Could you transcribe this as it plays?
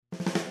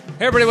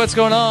Hey everybody, what's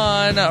going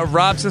on?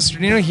 Rob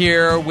Cesternino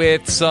here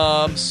with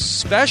some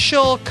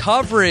special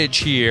coverage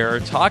here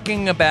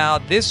talking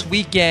about this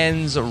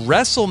weekend's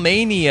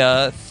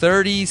Wrestlemania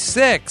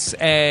 36.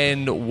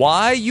 And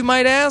why, you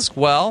might ask?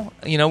 Well,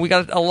 you know, we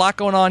got a lot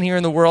going on here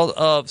in the world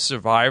of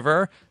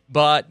Survivor,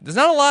 but there's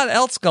not a lot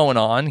else going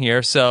on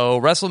here. So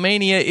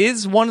Wrestlemania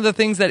is one of the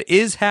things that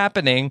is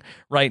happening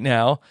right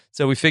now.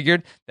 So we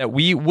figured that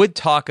we would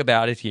talk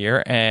about it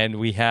here. And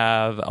we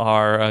have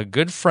our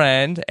good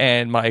friend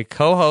and my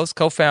co-host,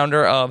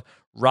 co-founder of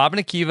Rob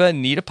and Akiva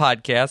Need a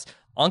Podcast,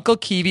 Uncle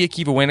Kiva.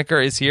 Akiva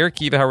Winokur is here.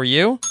 Akiva, how are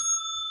you?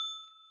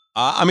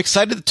 I'm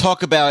excited to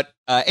talk about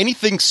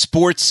anything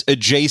sports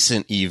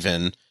adjacent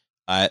even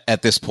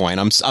at this point.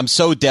 I'm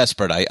so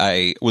desperate.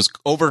 I was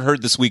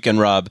overheard this weekend,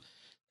 Rob,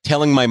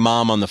 telling my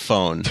mom on the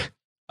phone,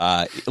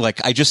 I'm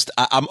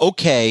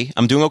okay.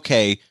 I'm doing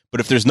okay. But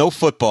if there's no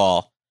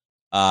football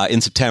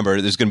in September,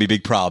 there's going to be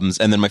big problems.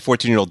 And then my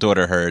 14-year-old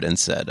daughter heard and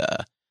said,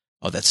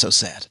 oh, that's so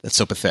sad. That's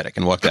so pathetic.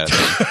 And walked out.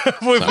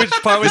 Which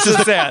part was so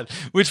sad?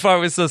 Which part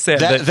was so sad?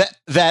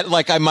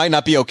 That I might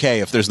not be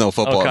okay if there's no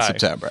football in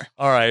September.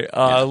 All right.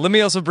 Let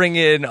me also bring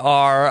in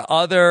our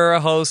other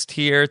host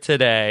here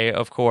today,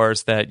 of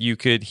course, that you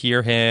could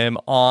hear him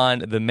on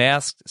the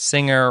Masked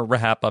Singer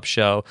Wrap-Up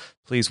Show.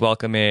 Please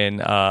welcome in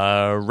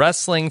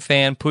wrestling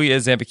fan Puya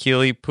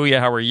Zambakili. Puya,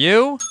 how are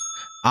you?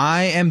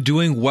 I am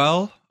doing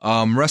well.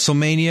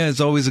 WrestleMania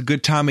is always a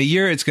good time of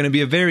year. It's going to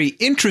be a very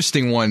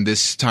interesting one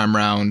this time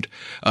round,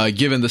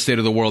 given the state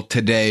of the world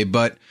today.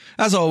 But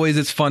as always,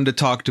 it's fun to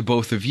talk to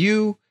both of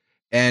you.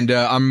 And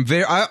I'm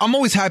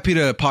always happy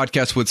to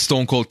podcast with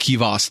Stone Cold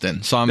Keith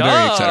Austin. So I'm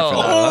very excited for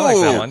that. I like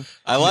that one.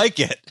 I like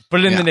it. Put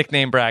it in the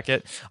nickname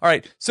bracket. All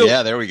right. So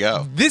yeah, there we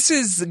go. This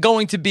is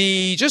going to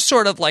be just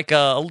sort of like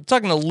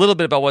talking a little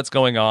bit about what's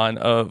going on.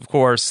 Of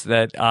course,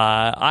 that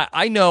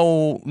I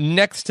know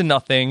next to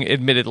nothing,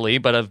 admittedly,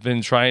 but I've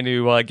been trying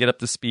to get up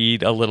to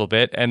speed a little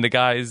bit. And the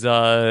guys,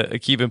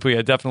 Akiva and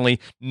Puya, definitely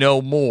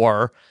know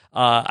more.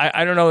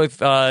 I don't know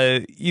if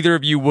either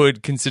of you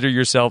would consider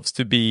yourselves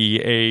to be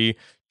a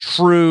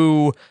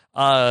true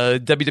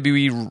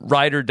WWE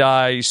ride or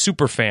die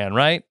super fan,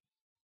 right?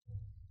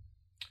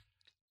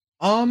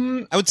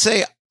 I would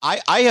say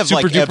I have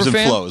super like ebbs and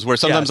fan? flows where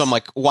sometimes I'm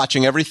like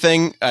watching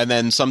everything and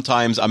then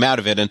sometimes I'm out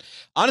of it. And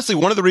honestly,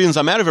 one of the reasons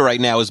I'm out of it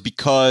right now is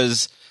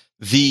because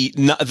the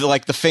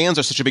fans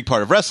are such a big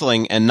part of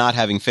wrestling, and not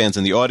having fans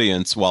in the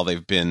audience while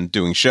they've been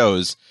doing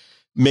shows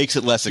makes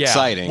it less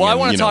exciting. Well, I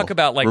want to talk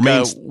about like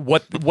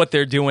what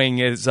they're doing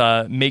is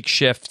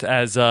makeshift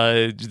as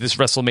this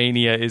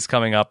WrestleMania is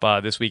coming up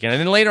this weekend. And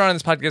then later on in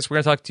this podcast, we're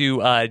going to talk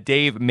to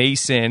Dave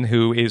Mason,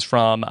 who is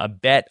from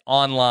Bet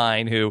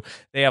Online, who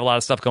they have a lot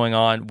of stuff going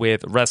on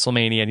with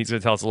WrestleMania, and he's going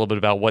to tell us a little bit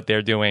about what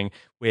they're doing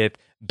with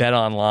Bet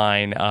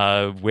Online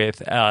with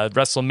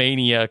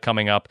WrestleMania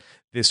coming up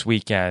this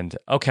weekend.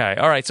 Okay,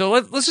 all right. So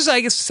let's just, I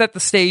guess, set the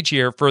stage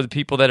here for the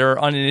people that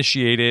are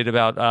uninitiated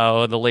about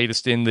the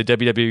latest in the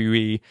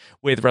WWE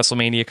with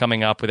WrestleMania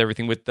coming up, with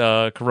everything with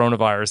the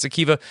coronavirus.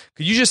 Akiva,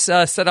 could you just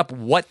set up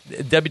what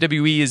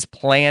WWE is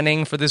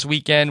planning for this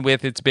weekend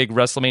with its big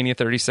WrestleMania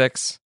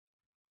 36?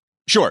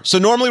 Sure. So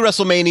normally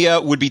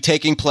WrestleMania would be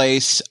taking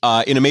place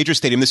in a major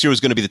stadium. This year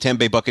was going to be the Tampa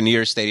Bay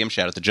Buccaneers Stadium.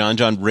 Shout out to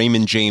John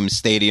Raymond James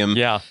Stadium.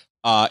 Yeah.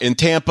 In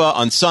Tampa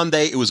on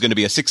Sunday, it was going to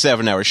be a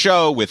 6-7 hour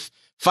show with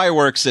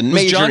fireworks and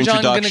major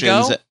introductions.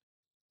 Go?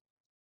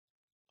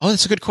 Oh,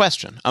 that's a good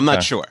question. I'm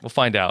not sure. We'll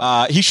find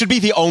out. He should be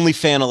the only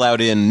fan allowed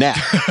in now.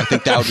 I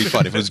think that would be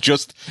fun if it was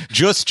just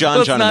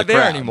John in the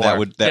crowd.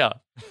 Anymore.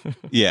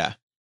 Yeah.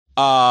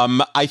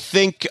 I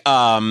think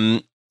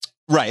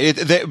right.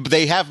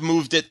 They have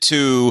moved it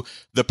to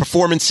the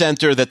Performance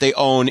Center that they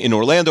own in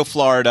Orlando,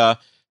 Florida.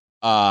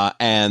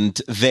 And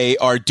they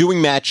are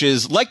doing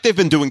matches like they've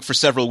been doing for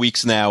several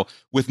weeks now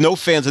with no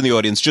fans in the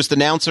audience, just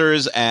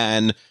announcers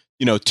and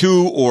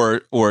 2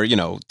 or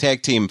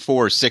tag team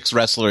 4 or 6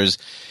 wrestlers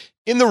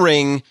in the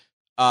ring.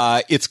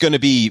 It's going to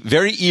be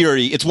very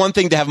eerie. It's one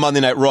thing to have Monday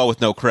Night Raw with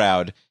no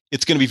crowd.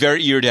 It's going to be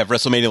very eerie to have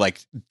WrestleMania.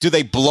 Like, do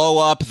they blow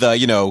up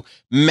the,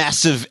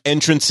 massive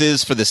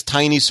entrances for this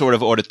tiny sort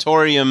of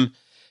auditorium?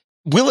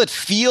 Will it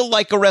feel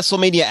like a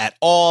WrestleMania at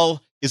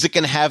all? Is it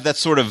going to have that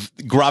sort of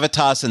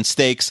gravitas and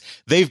stakes?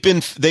 They've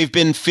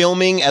been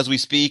filming as we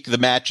speak the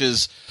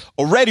matches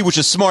already, which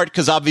is smart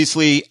because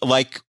obviously,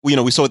 like we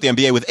saw at the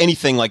NBA with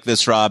anything like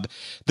this, Rob,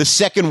 the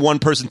second one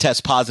person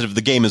tests positive,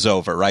 the game is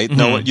over, right? Mm-hmm.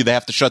 No, they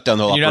have to shut down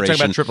the whole operation. You're not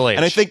talking about Triple H,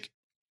 and I think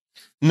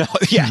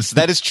yes,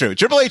 that is true.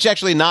 Triple H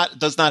actually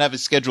does not have a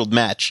scheduled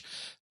match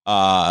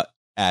at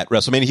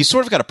WrestleMania. He's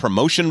sort of got a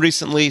promotion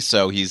recently,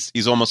 so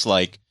he's almost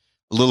like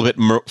a little bit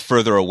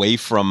further away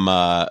from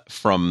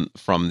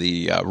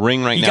the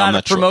ring right now. He got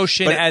a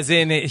promotion, as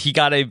in he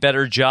got a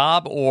better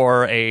job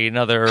or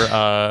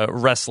another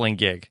wrestling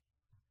gig.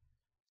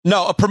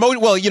 No, a promote.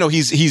 Well,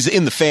 he's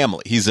in the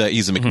family. He's a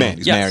McMahon.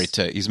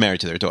 Mm-hmm. He's married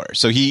to their daughter.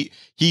 So he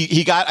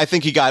got. I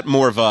think he got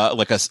more of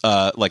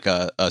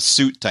a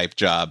suit type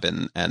job,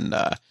 and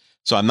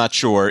So I'm not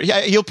sure.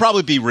 He'll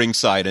probably be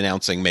ringside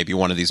announcing maybe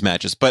one of these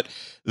matches. But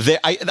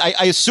I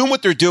assume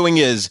what they're doing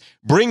is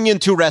bringing in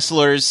two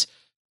wrestlers,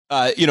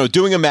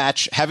 doing a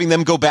match, having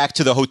them go back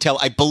to the hotel.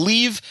 I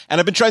believe, and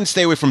I've been trying to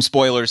stay away from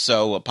spoilers,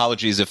 so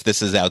apologies if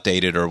this is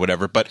outdated or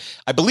whatever. But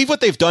I believe what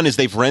they've done is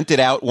they've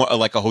rented out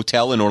like a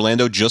hotel in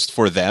Orlando just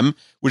for them,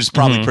 which is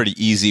probably pretty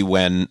easy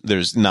when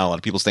there's not a lot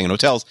of people staying in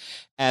hotels.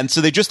 And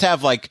so they just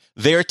have like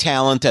their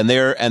talent and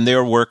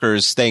their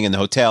workers staying in the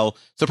hotel.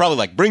 So probably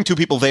like bring two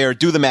people there,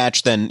 do the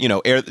match, then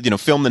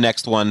film the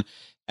next one.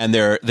 And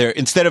they're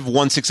instead of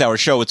 1 6-hour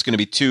show, it's going to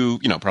be two,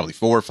 probably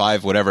 4 or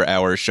 5 whatever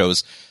hour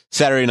shows,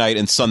 Saturday night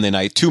and Sunday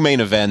night, 2 main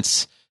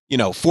events,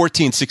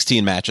 14,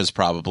 16 matches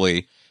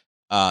probably.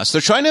 So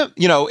they're trying to,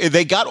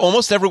 they got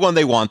almost everyone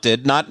they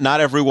wanted.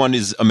 Not everyone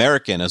is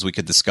American, as we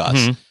could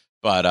discuss,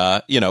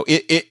 but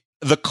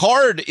the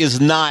card is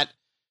not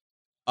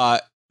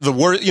the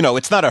word.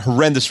 It's not a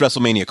horrendous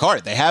WrestleMania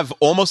card. They have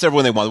almost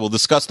everyone they want. We'll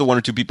discuss the 1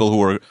 or 2 people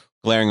who are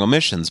glaring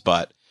omissions,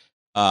 but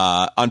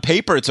on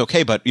paper it's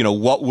okay. But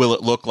what will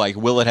it look like?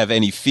 Will it have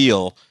any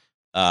feel?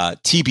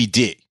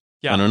 TBD.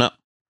 Yeah. I don't know.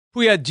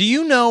 Puya, do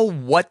you know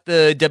what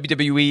the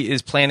WWE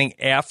is planning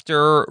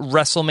after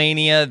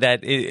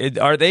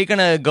WrestleMania? Are they going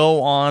to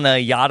go on a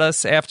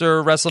hiatus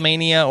after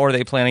WrestleMania, or are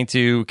they planning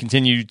to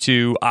continue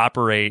to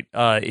operate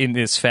in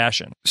this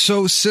fashion?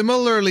 So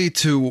similarly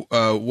to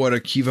what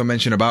Akiva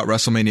mentioned about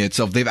WrestleMania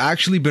itself, they've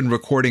actually been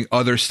recording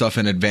other stuff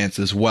in advance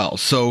as well.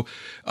 So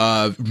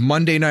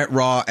Monday Night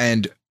Raw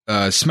and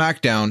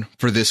SmackDown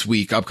for this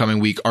upcoming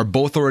week, are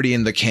both already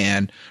in the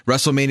can.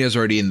 WrestleMania is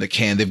already in the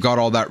can. They've got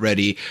all that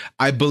ready.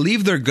 I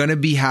believe they're going to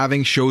be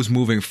having shows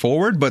moving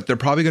forward, but they're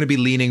probably going to be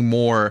leaning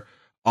more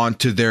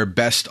onto their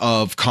best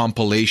of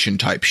compilation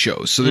type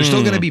shows. So they're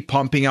still going to be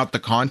pumping out the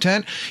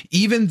content.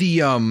 Even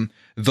the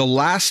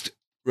last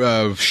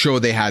show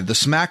they had, the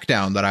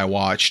SmackDown that I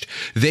watched,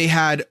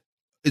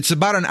 it's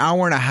about an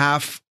hour and a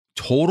half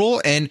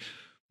total, and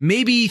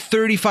maybe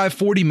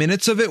 35-40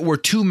 minutes of it were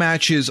 2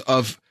 matches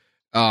of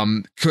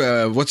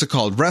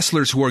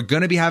wrestlers who are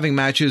going to be having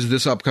matches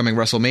this upcoming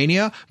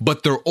WrestleMania,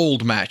 but they're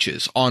old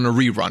matches on a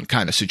rerun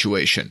kind of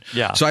situation.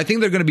 Yeah. So I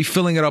think they're going to be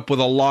filling it up with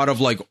a lot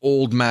of like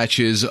old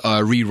matches,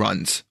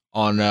 reruns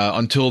on,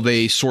 until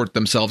they sort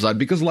themselves out.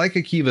 Because like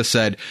Akiva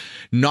said,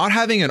 not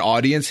having an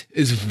audience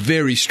is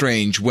very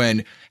strange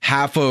when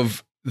half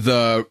of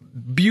the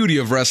beauty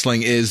of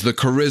wrestling is the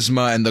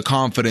charisma and the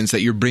confidence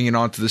that you're bringing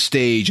onto the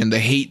stage and the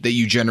hate that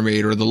you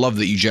generate or the love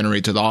that you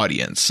generate to the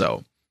audience.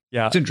 So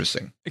yeah, it's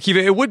interesting.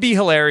 Akiva, it would be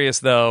hilarious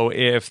though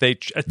if they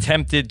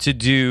attempted to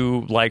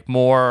do like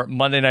more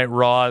Monday Night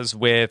Raws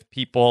with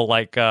people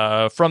like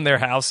from their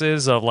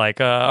houses of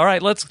like, all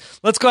right, let's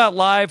go out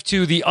live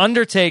to the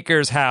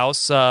Undertaker's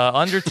house.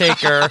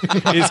 Undertaker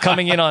is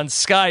coming in on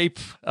Skype,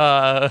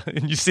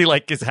 and you see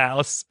like his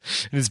house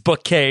and his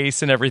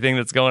bookcase and everything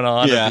that's going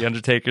on at the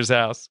Undertaker's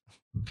house.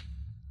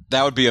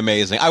 That would be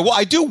amazing.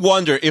 I do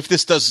wonder if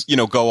this does,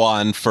 go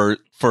on for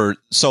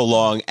so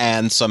long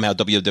and somehow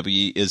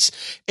WWE is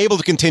able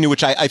to continue,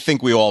 which I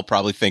think we all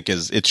probably think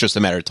it's just a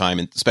matter of time.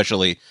 And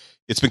especially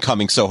it's been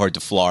coming so hard to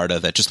Florida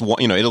that just,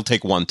 it'll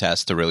take one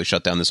test to really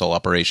shut down this whole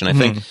operation.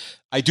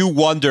 I do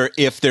wonder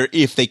if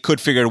they could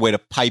figure out a way to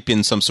pipe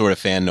in some sort of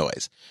fan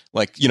noise,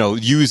 like,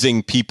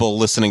 using people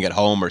listening at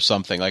home or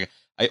something like,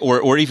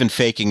 or even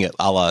faking it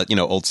a la,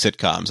 old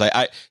sitcoms.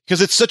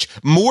 Because it's such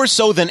more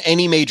so than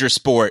any major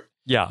sport.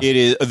 Yeah, it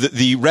is.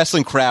 The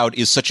wrestling crowd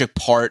is such a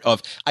part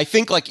of. I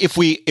think like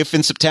if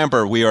in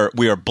September we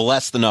are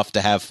blessed enough to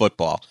have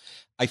football,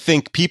 I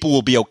think people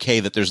will be okay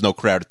that there's no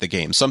crowd at the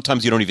game.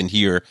 Sometimes you don't even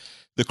hear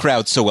the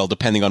crowd so well,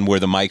 depending on where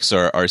the mics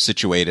are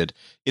situated.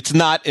 It's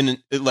not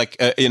an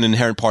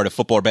inherent part of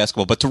football or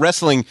basketball, but to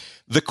wrestling,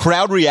 the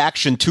crowd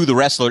reaction to the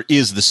wrestler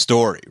is the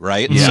story,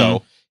 right? Yeah.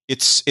 So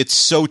it's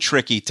so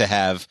tricky to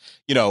have.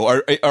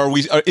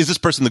 Is this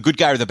person the good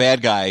guy or the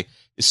bad guy?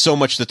 Is so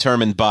much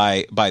determined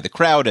by the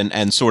crowd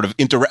and sort of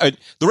the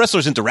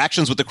wrestlers'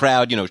 interactions with the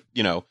crowd.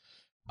 The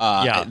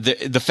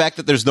fact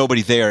that there's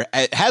nobody there,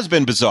 it has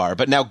been bizarre.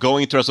 But now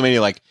going into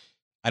WrestleMania, like,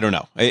 I don't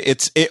know.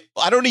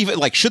 I don't even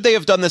like. Should they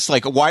have done this?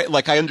 Like, why?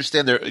 Like, I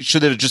understand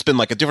should it have just been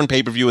like a different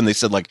pay-per-view, and they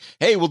said like,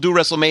 hey, we'll do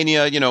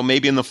WrestleMania,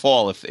 maybe in the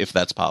fall if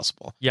that's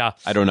possible. Yeah,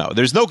 I don't know.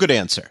 There's no good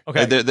answer.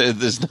 Okay,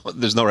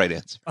 there's no right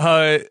answer.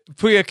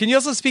 Puya, can you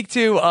also speak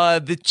to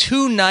the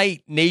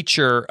 2-night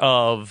nature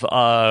of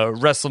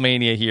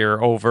WrestleMania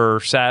here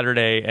over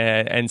Saturday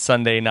and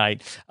Sunday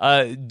night?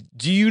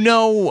 Do you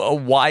know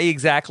why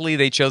exactly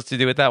they chose to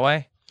do it that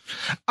way?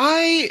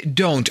 I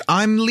don't.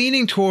 I'm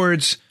leaning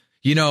towards,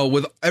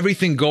 with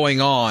everything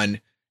going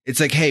on, it's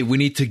like, hey, we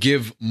need to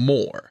give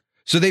more.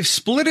 So they've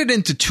split it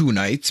into 2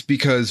 nights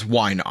because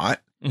why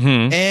not?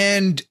 Mm-hmm.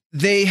 And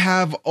they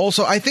have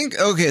also, I think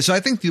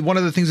one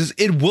of the things is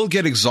it will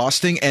get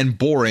exhausting and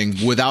boring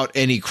without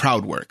any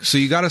crowd work. So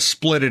you got to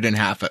split it in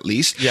half at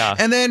least. Yeah.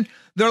 And then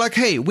they're like,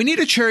 hey, we need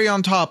a cherry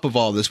on top of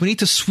all this. We need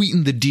to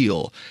sweeten the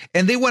deal.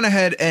 And they went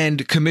ahead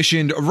and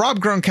commissioned Rob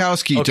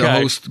Gronkowski to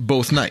host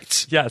both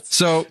nights. Yes.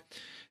 So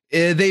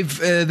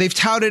They've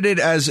touted it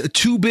as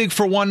too big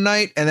for one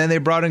night, and then they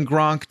brought in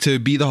Gronk to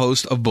be the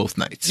host of both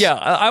nights. Yeah,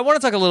 I want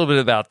to talk a little bit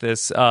about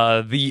this,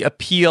 the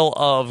appeal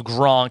of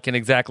Gronk, and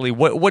exactly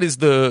what is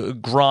the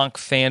Gronk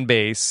fan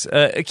base.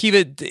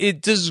 Akiva,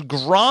 does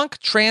Gronk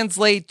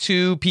translate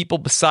to people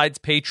besides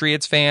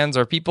Patriots fans?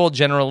 Are people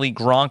generally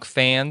Gronk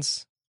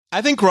fans?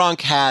 I think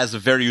Gronk has a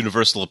very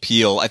universal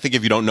appeal. I think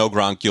if you don't know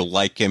Gronk, you'll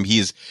like him.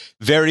 He's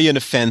very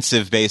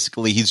inoffensive,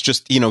 basically. He's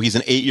just, he's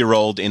an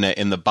 8-year-old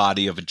in the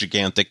body of a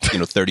gigantic,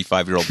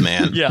 35-year-old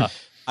man. Yeah.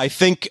 I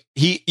think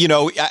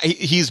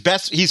he's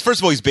best. First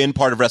of all, he's been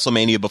part of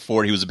WrestleMania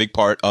before. He was a big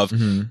part of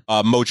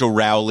Mojo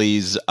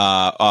Rawley's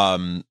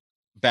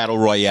Battle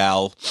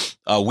Royale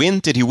win.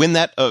 Did he win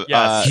that?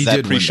 Yes, he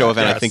did pre-show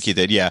event. Yes. I think he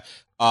did. Yeah,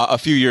 a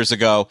few years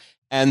ago.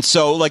 And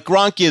so, like,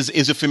 Gronk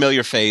is a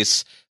familiar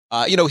face.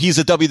 He's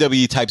a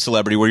WWE type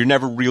celebrity where you're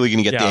never really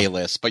going to get the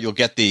A-list, but you'll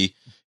get the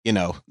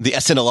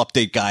SNL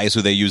update guys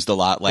who they used a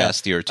lot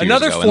last year. 2 years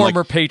ago. Another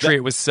former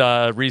Patriot was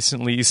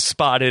recently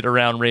spotted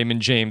around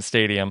Raymond James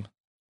Stadium.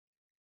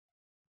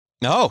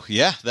 Oh,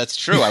 yeah, that's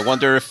true. I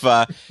wonder if,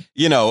 would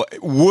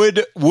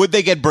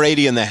they get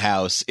Brady in the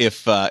house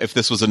if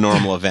this was a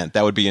normal event?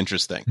 That would be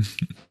interesting.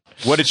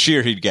 What a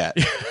cheer he'd get.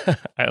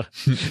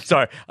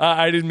 Sorry,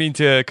 I didn't mean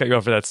to cut you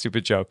off for that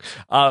stupid joke.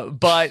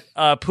 But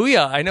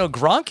Puya, I know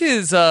Gronk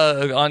is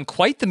on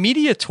quite the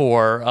media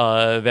tour.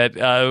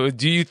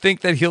 Do you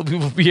think that he'll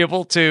be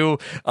able to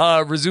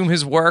resume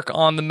his work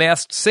on The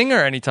Masked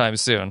Singer anytime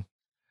soon?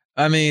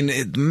 I mean,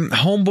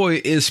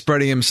 Homeboy is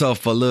spreading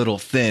himself a little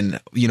thin,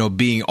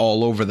 being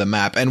all over the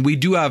map. And we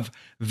do have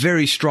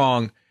very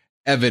strong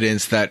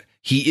evidence that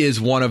he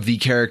is one of the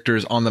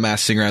characters on The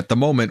Masked Singer at the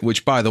moment,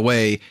 which, by the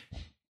way,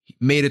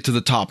 made it to the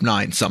top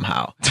 9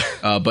 somehow.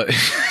 But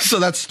so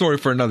that's a story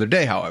for another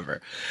day, however.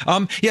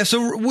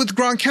 So with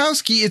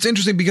Gronkowski, it's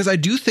interesting because I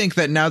do think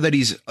that now that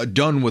he's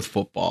done with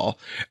football,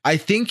 I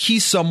think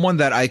he's someone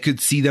that I could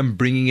see them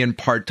bringing in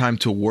part-time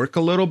to work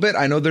a little bit.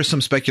 I know there's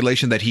some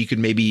speculation that he could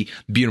maybe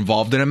be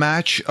involved in a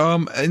match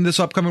in this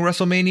upcoming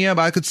WrestleMania,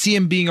 but I could see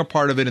him being a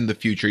part of it in the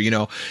future.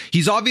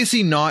 He's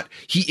obviously not,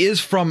 he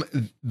is from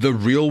the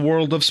real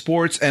world of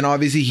sports, and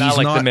obviously he's not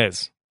like The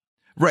Miz.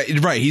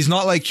 Right. He's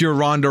not like your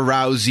Ronda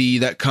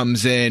Rousey that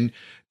comes in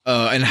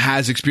and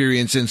has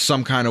experience in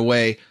some kind of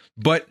way,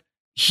 but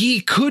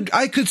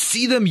I could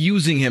see them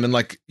using him and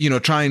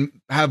try and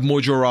have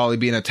Mojo Rawley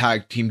be in a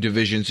tag team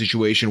division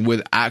situation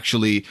with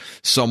actually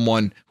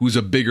someone who's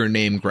a bigger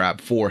name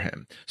grab for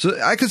him.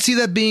 So I could see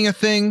that being a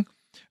thing.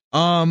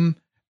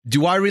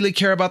 Do I really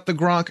care about the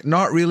Gronk?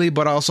 Not really,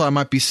 but also I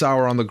might be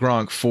sour on the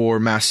Gronk for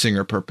Masked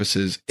Singer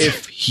purposes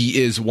if he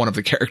is one of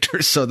the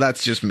characters. So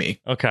that's just me.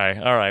 Okay.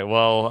 All right.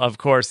 Well, of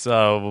course,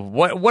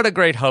 what a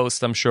great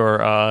host I'm sure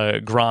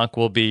Gronk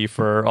will be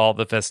for all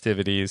the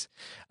festivities.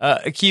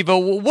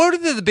 Akiva, what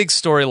are the big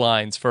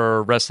storylines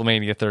for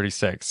WrestleMania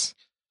 36?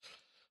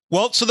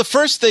 Well, so the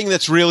first thing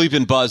that's really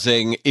been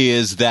buzzing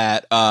is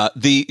that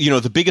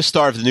the biggest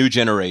star of the new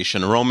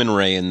generation, Roman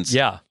Reigns,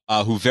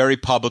 who very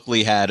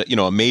publicly had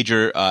a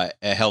major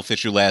health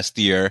issue last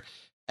year,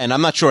 and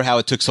I'm not sure how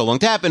it took so long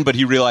to happen, but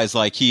he realized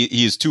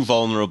he is too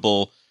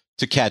vulnerable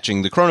to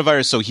catching the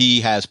coronavirus, so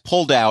he has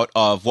pulled out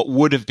of what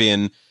would have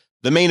been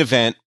the main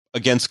event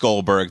against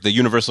Goldberg, the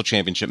Universal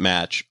Championship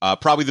match,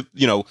 probably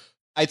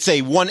I'd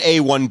say 1A,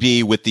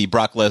 1B with the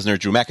Brock Lesnar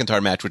Drew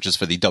McIntyre match, which is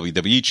for the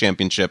WWE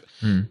Championship.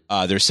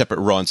 They're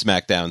separate Raw and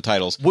SmackDown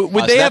titles.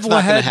 Would they have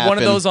had one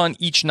of those on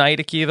each night,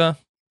 Akiva?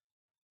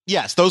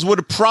 Yes, those would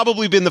have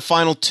probably been the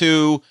final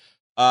 2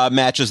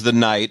 matches of the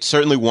night.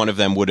 Certainly, one of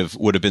them would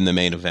have been the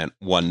main event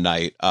one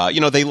night.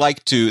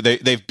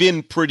 They've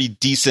been pretty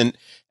decent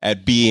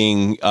at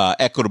being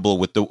equitable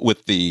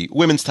with the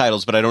women's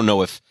titles, but I don't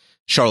know if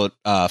Charlotte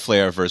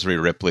Flair versus Rhea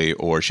Ripley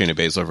or Shayna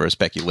Baszler versus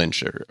Becky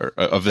Lynch or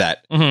of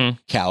that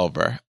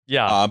caliber.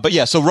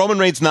 Yeah. So Roman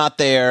Reigns not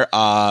there.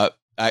 I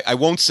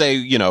won't say,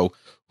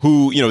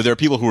 who, there are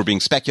people who are being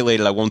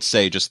speculated. I won't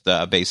say just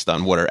based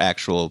on what are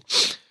actual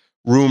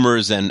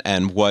rumors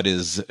and what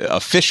is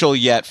official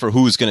yet for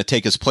who's going to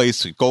take his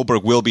place.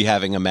 Goldberg will be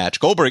having a match.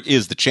 Goldberg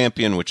is the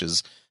champion, which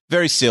is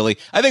very silly.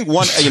 I think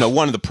one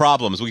of the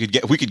problems we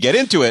could get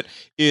into it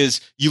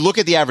is you look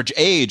at the average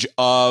age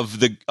of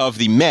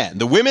the men.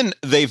 The women,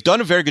 they've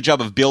done a very good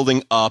job of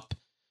building up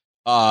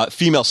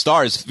female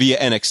stars via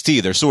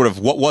NXT. They're sort of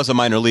what was a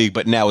minor league,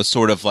 but now is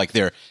sort of like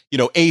they're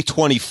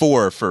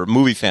A24 for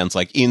movie fans,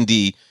 like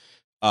indie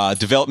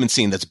development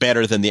scene that's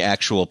better than the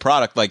actual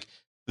product. Like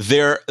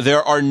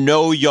there are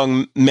no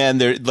young men.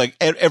 They're like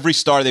every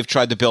star they've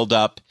tried to build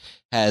up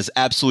has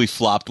absolutely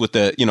flopped with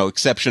the,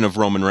 exception of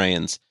Roman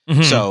Reigns.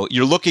 Mm-hmm. So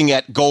you're looking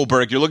at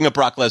Goldberg, you're looking at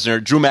Brock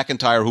Lesnar, Drew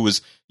McIntyre, who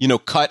was,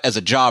 cut as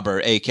a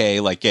jobber, aka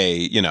like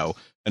a,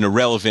 an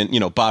irrelevant,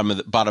 bottom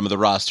of the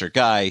roster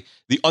guy.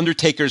 The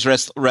Undertaker's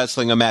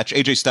wrestling a match.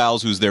 AJ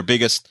Styles, who's their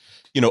biggest,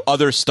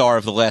 other star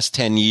of the last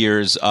 10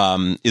 years,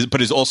 but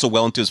is also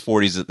well into his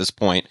 40s at this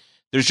point.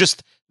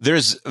 It's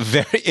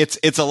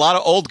a lot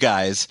of old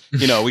guys.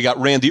 We got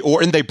Randy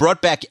Orton. They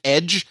brought back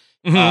Edge.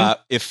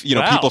 Mm-hmm. If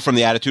people from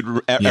the Attitude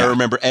Era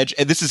remember Edge,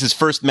 and this is his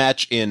first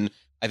match in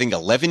I think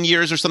 11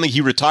 years or something.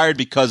 He retired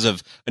because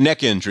of a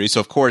neck injury. So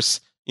of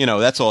course,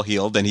 that's all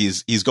healed, and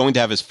he's going to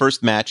have his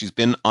first match. He's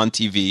been on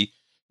TV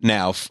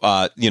now,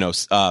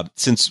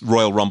 since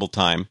Royal Rumble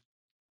time,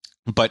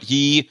 but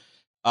he's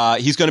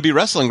going to be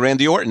wrestling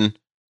Randy Orton.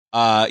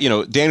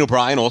 Daniel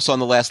Bryan also on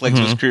the last legs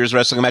of his career is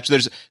wrestling a match.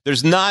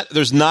 There's not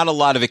a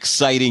lot of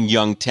exciting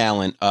young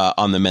talent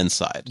on the men's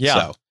side.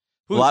 Yeah. So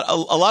a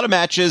lot of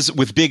matches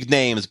with big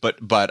names, but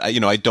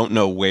I don't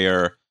know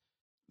where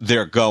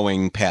they're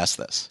going past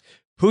this.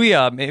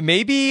 Puya,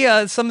 maybe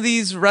some of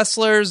these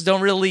wrestlers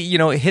don't really,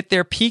 hit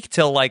their peak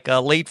till like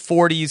late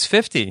 40s,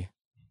 50.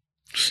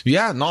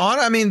 Yeah, no,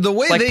 I mean, the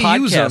way like they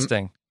podcasting. use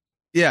them.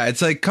 Yeah,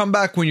 it's like, come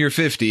back when you're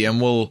 50 and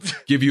we'll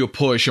give you a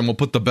push and we'll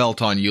put the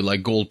belt on you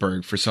like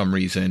Goldberg for some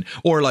reason.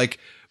 Or like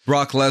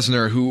Brock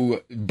Lesnar,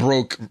 who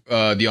broke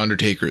The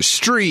Undertaker's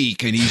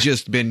streak, and he's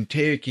just been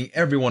taking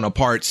everyone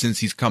apart since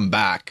he's come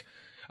back.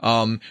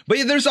 But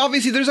yeah, there's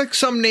like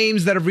some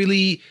names that have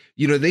really,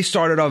 they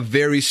started off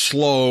very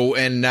slow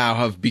and now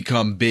have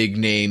become big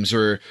names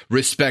or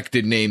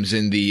respected names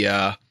in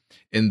the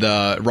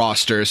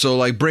roster. So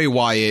like Bray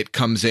Wyatt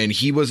comes in.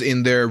 He was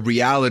in their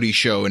reality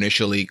show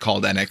initially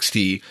called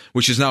NXT,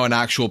 which is now an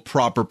actual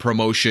proper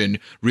promotion,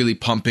 really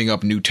pumping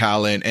up new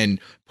talent and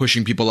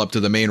pushing people up to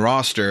the main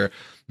roster.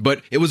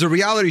 But it was a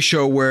reality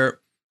show where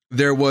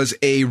there was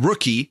a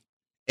rookie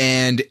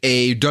and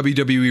a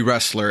WWE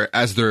wrestler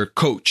as their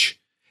coach.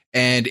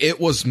 And it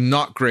was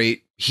not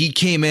great. He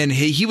came in,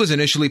 he was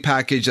initially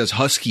packaged as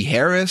Husky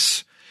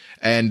Harris,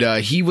 and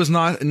he was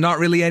not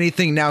really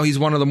anything. Now he's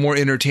one of the more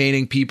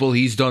entertaining people.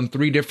 He's done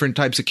 3 different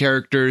types of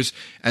characters,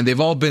 and they've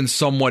all been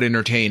somewhat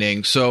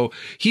entertaining. So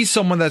he's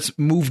someone that's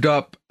moved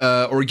up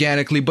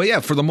organically. But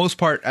yeah, for the most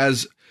part,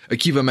 as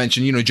Akiva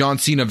mentioned, John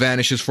Cena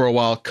vanishes for a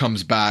while,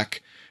 comes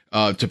back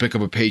to pick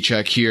up a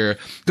paycheck here.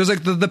 Because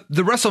like the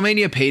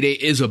WrestleMania payday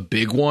is a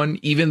big one,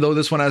 even though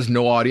this one has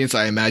no audience.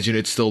 I imagine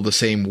it's still the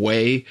same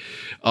way.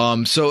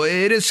 So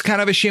it is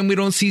kind of a shame we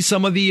don't see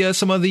some of the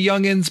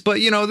youngins. But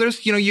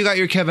there's you got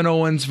your Kevin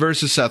Owens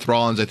versus Seth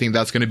Rollins. I think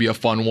that's going to be a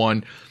fun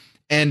one.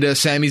 And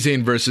Sami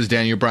Zayn versus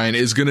Daniel Bryan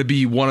is going to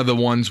be one of the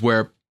ones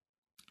where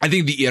I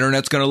think the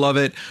internet's going to love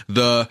it.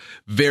 The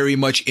very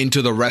much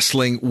into the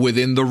wrestling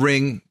within the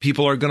ring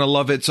people are going to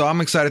love it. So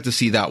I'm excited to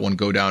see that one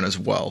go down as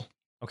well.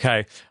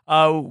 Okay.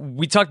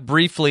 We talked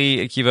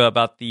briefly, Akiva,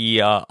 about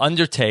the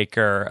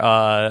Undertaker.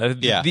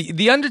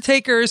 The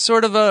Undertaker is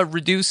sort of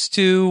reduced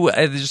to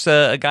just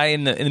a guy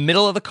in the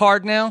middle of the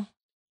card now.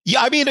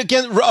 Yeah, I mean,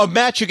 again, a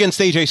match against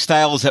AJ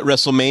Styles at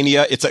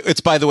WrestleMania.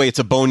 It's by the way, it's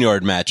a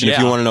boneyard match, and if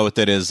you want to know what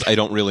that is, I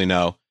don't really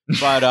know.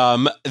 But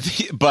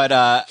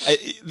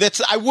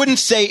that's, I wouldn't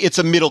say it's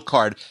a middle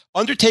card.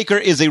 Undertaker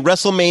is a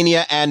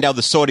WrestleMania and now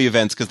the Saudi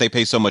events, because they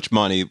pay so much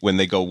money when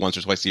they go once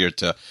or twice a year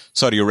to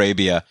Saudi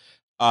Arabia.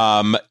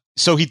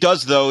 So he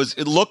does those.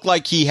 It looked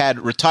like he had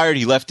retired.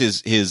 He left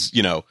his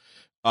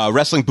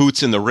wrestling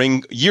boots in the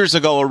ring years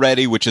ago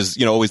already, which is,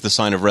 always the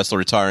sign of a wrestler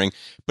retiring.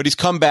 But he's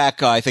come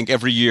back, I think,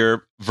 every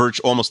year,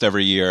 almost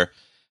every year.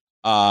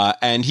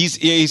 And he's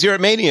here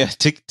at Mania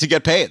to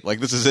get paid.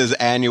 Like, this is his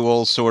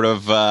annual sort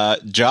of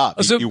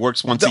job. So he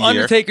works once a year. The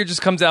Undertaker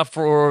just comes out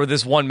for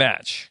this one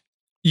match.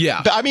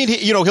 Yeah. But I mean,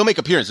 he'll make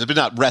appearances, but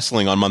not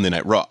wrestling on Monday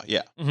Night Raw.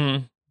 Yeah.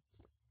 Mm-hmm.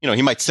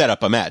 He might set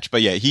up a match,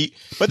 but yeah,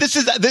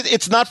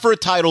 it's not for a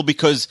title,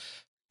 because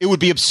it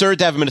would be absurd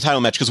to have him in a title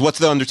match, because what's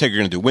the Undertaker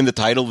going to do? Win the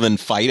title, then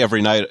fight every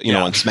night,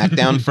 on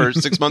SmackDown for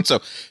 6 months? So,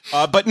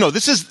 but no,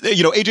 this is,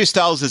 AJ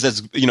Styles is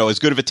as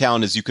good of a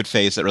talent as you could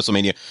face at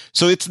WrestleMania.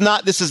 So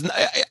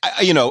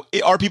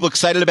are people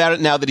excited about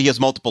it now that he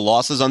has multiple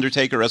losses,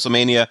 Undertaker,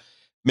 WrestleMania?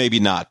 Maybe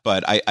not,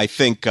 but I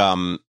think,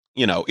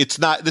 it's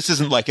not, this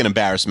isn't like an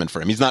embarrassment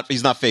for him. He's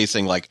not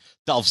facing like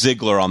Dolph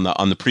Ziggler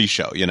on the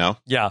pre-show,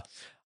 Yeah.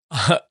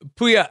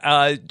 Puya,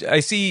 I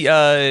see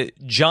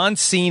John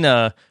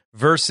Cena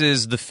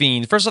versus The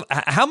Fiend. First of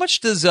all, how much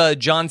does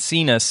John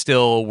Cena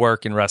still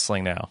work in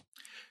wrestling now?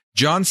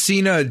 John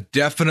Cena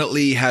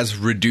definitely has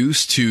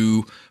reduced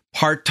to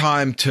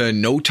part-time to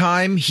no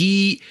time.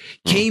 He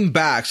came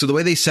back. So the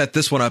way they set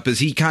this one up is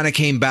he kind of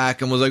came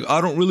back and was like,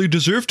 I don't really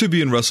deserve to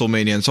be in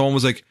WrestleMania. And someone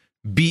was like,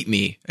 beat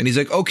me. And he's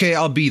like, okay,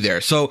 I'll be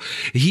there. So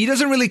he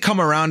doesn't really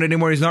come around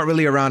anymore. He's not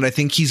really around. I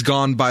think he's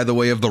gone by the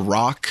way of The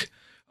Rock.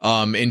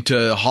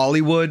 Into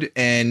Hollywood,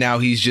 and now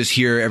he's just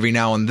here every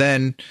now and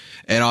then.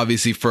 And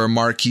obviously for a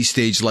marquee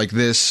stage like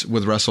this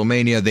with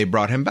WrestleMania, they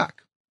brought him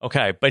back.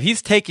 Okay, but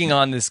he's taking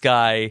on this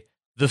guy,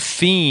 The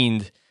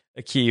Fiend,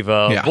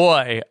 Akiva. Yeah.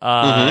 Boy,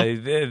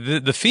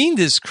 the Fiend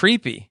is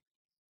creepy.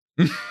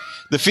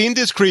 The Fiend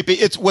is creepy.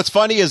 It's what's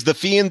funny is The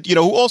Fiend, who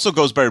also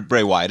goes by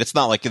Bray Wyatt. It's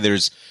not like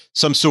there's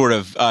some sort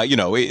of,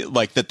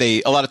 like that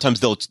a lot of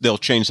times they'll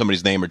change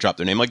somebody's name or drop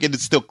their name. Like, it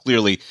is still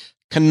clearly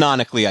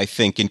canonically, I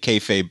think, in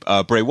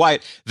kayfabe, Bray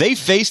Wyatt. They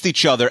faced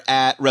each other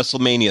at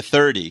WrestleMania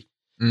 30,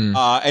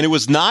 and it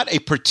was not a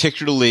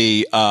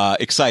particularly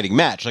exciting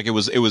match. Like, it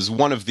was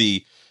one of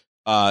the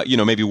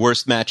maybe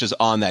worst matches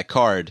on that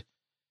card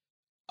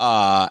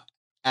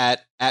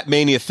at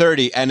Mania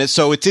 30. And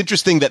so it's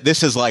interesting that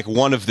this is like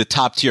one of the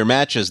top tier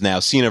matches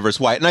now, Cena versus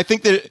Wyatt. And I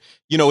think that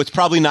it's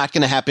probably not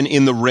going to happen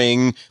in the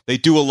ring. They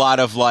do a lot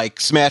of like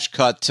smash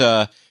cut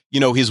to,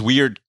 his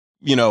weird,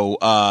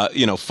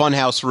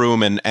 funhouse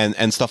room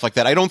and stuff like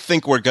that. I don't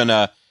think we're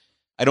gonna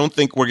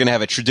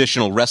have a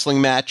traditional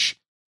wrestling match.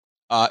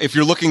 If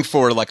you're looking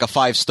for like a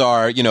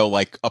 5-star,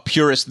 like a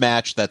purist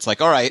match that's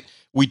like, all right,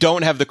 we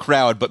don't have the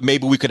crowd, but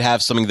maybe we could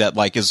have something that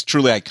like is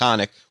truly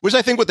iconic, which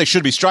I think what they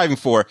should be striving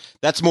for.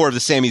 That's more of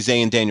the Sami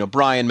Zayn, Daniel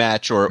Bryan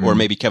match, or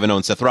maybe Kevin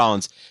Owens, Seth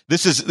Rollins.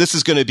 This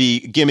is going to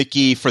be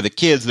gimmicky for the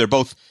kids. They're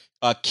both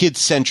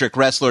kid-centric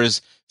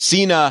wrestlers.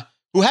 Cena,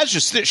 who has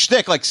just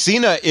shtick, like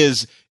Cena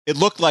is, it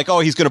looked like,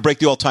 oh, he's going to break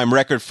the all-time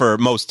record for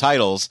most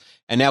titles,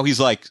 and now he's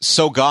like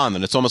so gone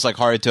that it's almost like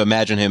hard to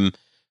imagine him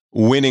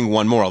winning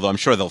one more, although I'm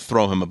sure they'll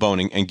throw him a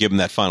bone and give him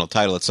that final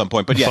title at some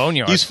point. But yeah,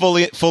 Boneyard. He's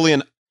fully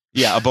in.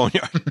 Yeah, a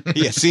boneyard.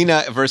 Yeah,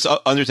 Cena versus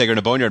Undertaker in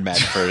a boneyard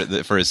match for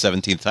his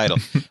 17th title.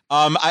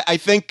 I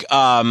think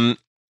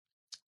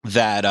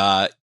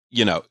that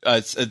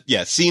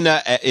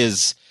Cena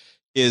is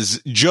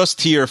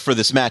just here for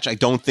this match. I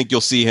don't think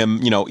you'll see him,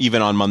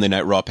 even on Monday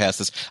Night Raw past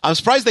this. I'm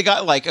surprised they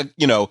got like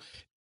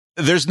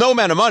there's no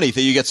amount of money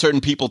that you get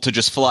certain people to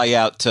just fly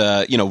out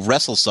to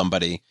wrestle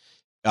somebody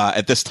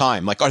at this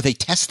time. Like, are they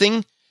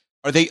testing?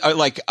 Are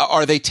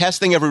they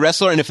testing every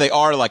wrestler? And if they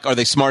are, like, are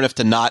they smart enough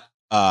to not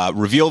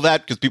reveal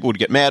that, because people would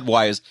get mad?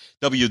 Why is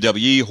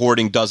WWE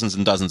hoarding dozens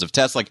and dozens of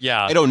tests? Like,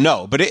 yeah, I don't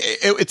know, but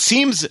it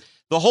seems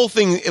the whole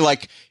thing,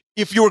 like,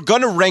 if you were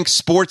going to rank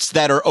sports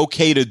that are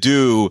okay to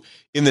do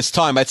in this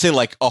time, I'd say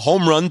like a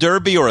home run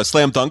derby or a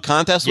slam dunk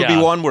contest would be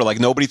one where like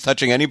nobody's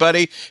touching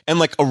anybody, and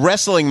like a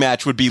wrestling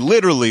match would be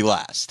literally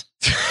last.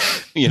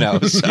 So,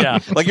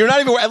 like, you're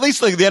not even, at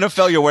least like the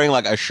NFL, you're wearing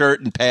like a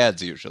shirt and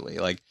pads usually.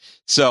 Like,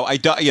 so I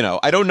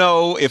don't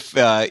know if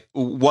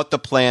what the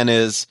plan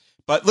is.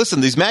 But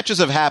listen, these matches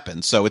have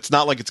happened, so it's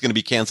not like it's going to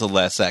be canceled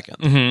last second.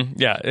 Mm-hmm.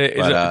 Yeah,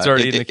 it's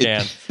already in the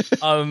can.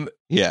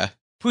 Yeah.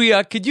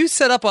 Puya, could you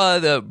set up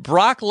the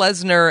Brock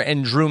Lesnar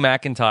and Drew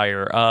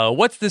McIntyre?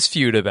 What's this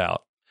feud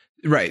about?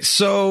 Right.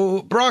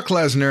 So Brock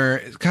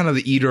Lesnar is kind of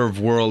the eater of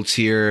worlds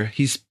here.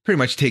 He's pretty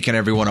much taken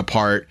everyone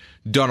apart,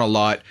 done a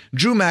lot.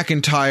 Drew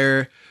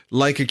McIntyre,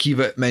 like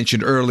Akiva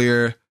mentioned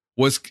earlier,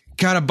 was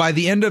kind of, by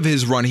the end of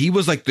his run, he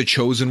was like the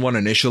chosen one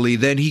initially.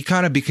 Then he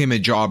kind of became a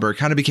jobber,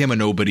 kind of became a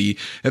nobody,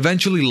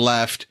 eventually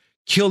left,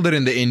 killed it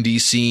in the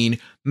indie scene,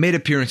 made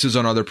appearances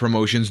on other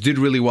promotions, did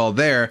really well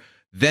there.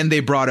 Then they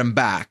brought him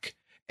back.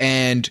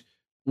 And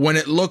when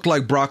it looked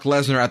like Brock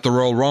Lesnar at the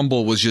Royal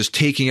Rumble was just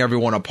taking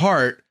everyone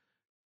apart,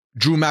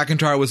 Drew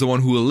McIntyre was the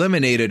one who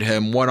eliminated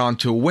him, went on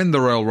to win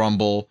the Royal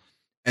Rumble,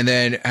 and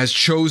then has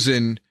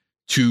chosen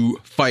to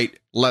fight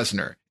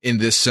Lesnar in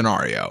this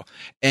scenario.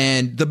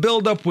 And the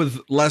build-up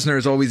with Lesnar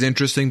is always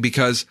interesting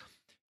because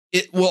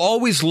it will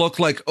always look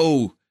like,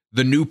 oh,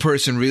 the new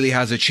person really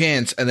has a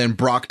chance, and then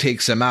Brock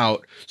takes him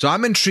out. So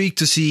I'm intrigued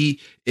to see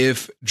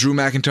if Drew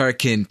McIntyre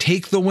can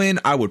take the win.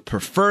 I would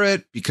prefer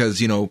it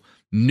because,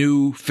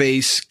 new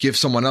face, give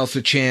someone else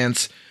a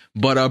chance.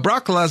 But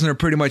Brock Lesnar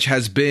pretty much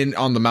has been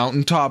on the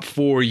mountaintop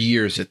for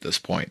years at this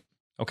point.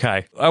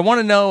 Okay. I want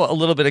to know a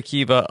little bit,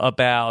 Akiva,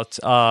 about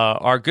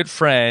our good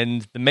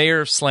friend, the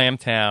mayor of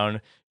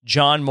Slamtown,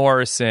 John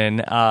Morrison,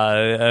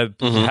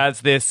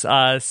 has this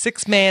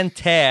 6-man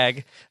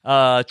tag,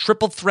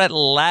 triple threat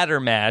ladder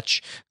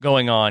match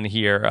going on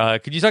here.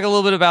 Could you talk a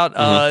little bit about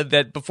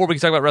that before we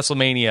can talk about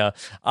WrestleMania?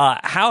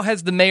 How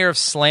has the mayor of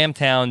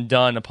Slamtown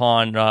done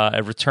upon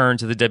a return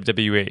to the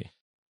WWE?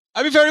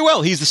 I mean, very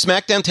well. He's the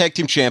SmackDown Tag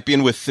Team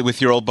Champion with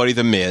your old buddy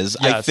The Miz.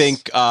 Yes. I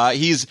think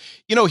he's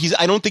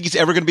I don't think he's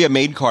ever going to be a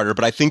main carder,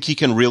 but I think he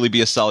can really be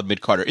a solid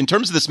mid carder. In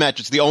terms of this match,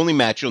 it's the only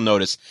match you'll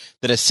notice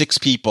that has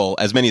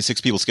as many as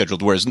 6 people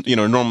scheduled. Whereas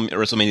normally at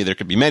WrestleMania there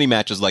could be many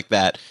matches like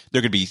that.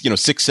 There could be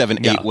 6, 7,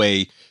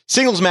 8-way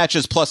singles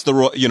matches plus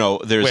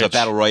there's a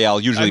battle royale,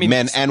 usually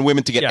men and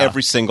women, to get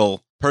every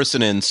single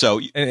person in. So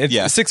it's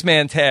a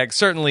 6-man tag,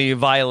 certainly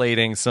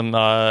violating some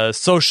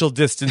social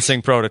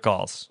distancing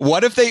protocols.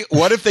 What if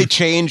they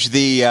change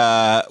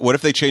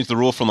the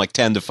rule from like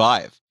 10 to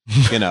 5?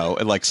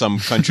 Like some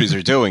countries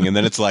are doing, and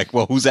then it's like,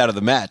 well, who's out of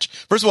the match?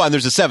 First of all, and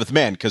there's a 7th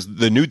man, because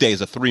the New Day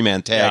is a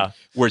 3-man tag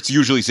where it's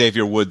usually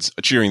Xavier Woods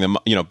cheering them,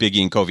 Big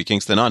E and Kofi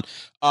Kingston on.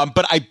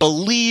 But I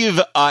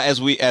believe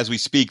as we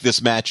speak,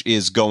 this match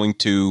is going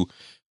to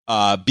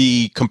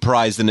be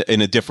comprised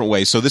in a different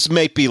way. So this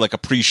may be like a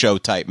pre-show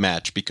type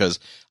match, because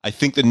I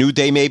think the New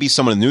Day, maybe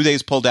someone in the New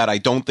Day's pulled out. I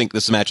don't think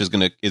this match is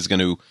going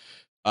to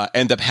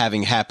end up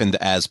having happened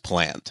as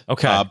planned.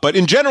 Okay. But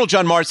in general,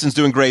 John Morrison's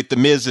doing great. The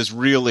Miz is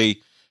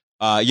really,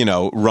 had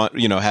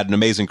an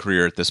amazing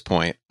career at this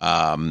point.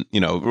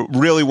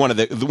 Really one of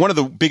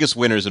the biggest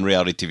winners in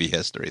reality TV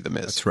history, The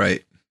Miz. That's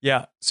right.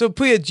 Yeah. So,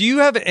 Puya, do you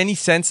have any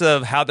sense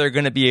of how they're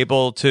going to be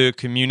able to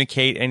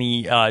communicate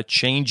any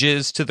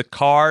changes to the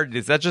card?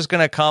 Is that just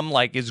going to come,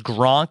 like, is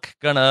Gronk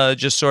going to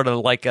just sort of,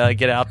 like,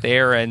 get out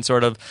there and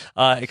sort of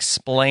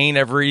explain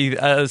every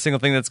single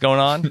thing that's going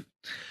on?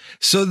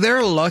 So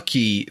they're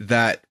lucky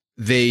that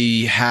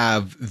they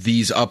have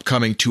these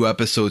upcoming 2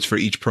 episodes for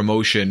each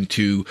promotion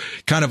to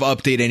kind of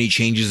update any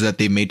changes that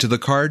they made to the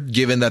card,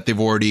 given that they've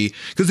already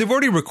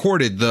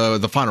recorded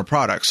the final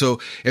product. So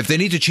if they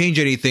need to change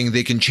anything,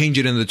 they can change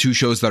it in the 2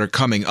 shows that are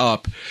coming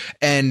up.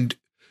 And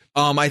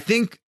I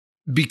think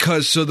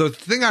so the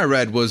thing I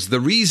read was the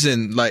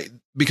reason,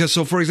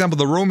 so for example,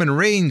 the Roman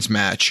Reigns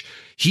match,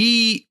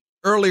 he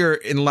earlier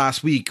in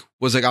last week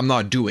was like, I'm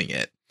not doing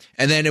it.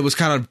 And then it was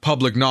kind of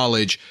public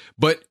knowledge,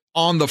 but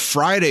on the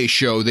Friday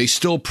show, they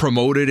still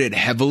promoted it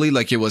heavily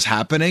like it was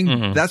happening.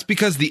 Mm-hmm. That's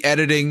because the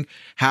editing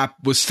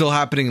was still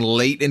happening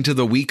late into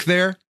the week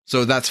there.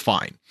 So that's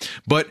fine.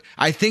 But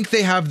I think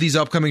they have these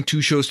upcoming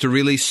 2 shows to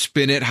really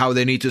spin it how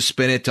they need to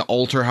spin it, to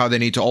alter how they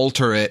need to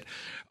alter it.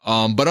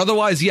 But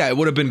otherwise, yeah, it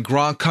would have been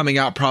Gronk coming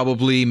out,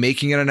 probably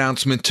making an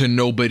announcement to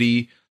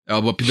nobody.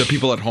 But the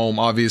people at home,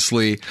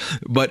 obviously.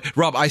 But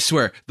Rob, I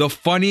swear, the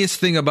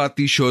funniest thing about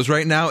these shows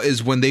right now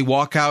is when they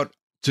walk out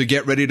to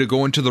get ready to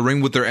go into the ring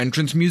with their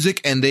entrance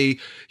music, and they,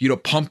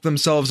 pump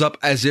themselves up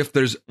as if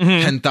there's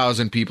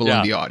 10,000 people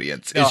in the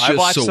audience. It's just I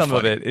watched some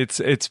funny. of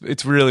it.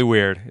 It's really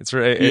weird. It's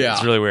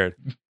really weird.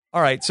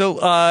 All right, so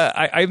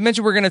I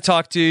mentioned we're going to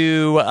talk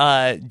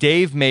to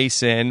Dave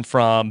Mason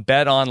from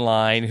Bet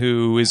Online,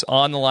 who is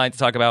on the line to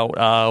talk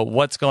about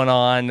what's going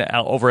on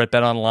over at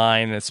Bet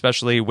Online,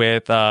 especially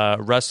with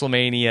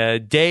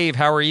WrestleMania. Dave,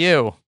 how are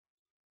you?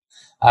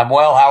 I'm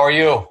well. How are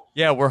you?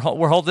 Yeah, we're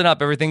holding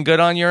up. Everything good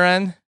on your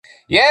end?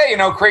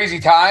 Yeah, crazy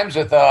times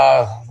with,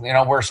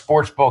 we're a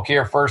sports book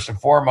here first and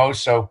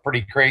foremost, so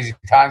pretty crazy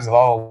times with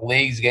all the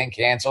leagues getting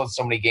canceled,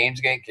 so many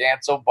games getting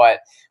canceled, but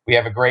we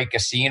have a great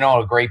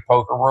casino, a great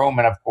poker room,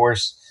 and of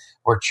course,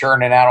 we're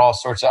churning out all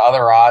sorts of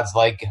other odds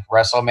like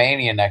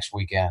WrestleMania next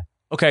weekend.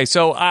 Okay,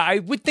 so I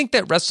would think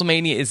that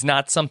WrestleMania is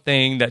not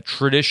something that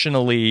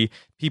traditionally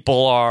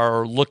people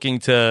are looking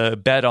to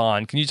bet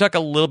on. Can you talk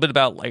a little bit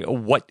about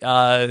what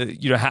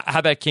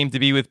how that came to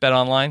be with Bet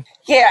Online?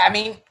 Yeah, I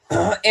mean,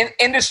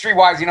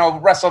 industry-wise,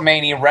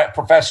 WrestleMania,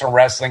 professional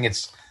wrestling,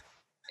 it's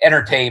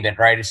entertainment,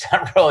 right? It's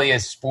not really a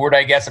sport,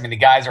 I guess. I mean, the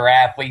guys are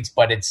athletes,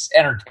 but it's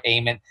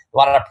entertainment, a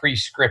lot of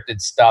pre-scripted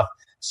stuff.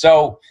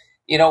 So,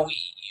 a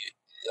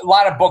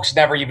lot of books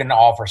never even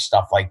offer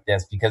stuff like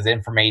this because the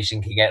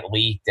information can get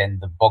leaked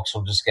and the books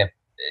will just get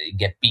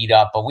beat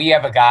up. But we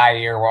have a guy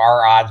here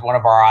where one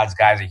of our odds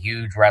guys, a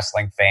huge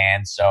wrestling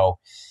fan. So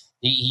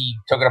he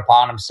took it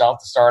upon himself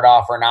to start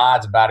offering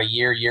odds about a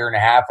year and a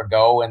half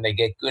ago, and they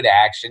get good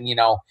action.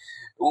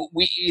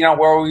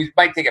 Where we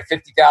might take a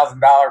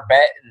 $50,000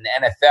 bet in the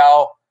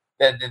NFL,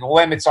 the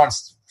limits on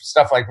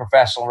stuff like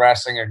professional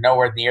wrestling are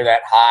nowhere near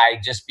that high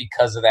just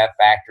because of that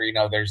factor.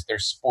 There's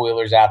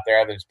spoilers out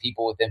there. There's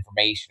people with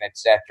information,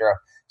 etc.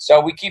 So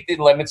we keep the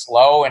limits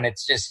low, and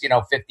it's just, $50,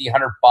 $100.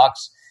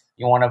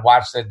 You want to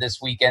watch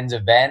this weekend's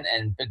event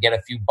and get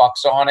a few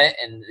bucks on it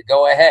and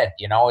go ahead.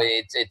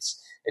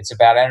 It's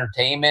about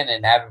entertainment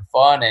and having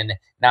fun and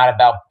not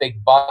about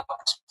big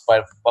bucks,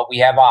 but we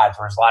have odds,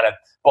 whereas a lot of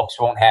books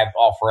won't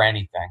offer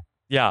anything.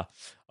 Yeah.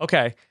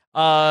 Okay.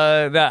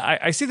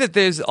 I see that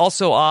there's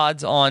also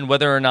odds on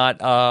whether or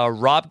not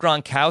Rob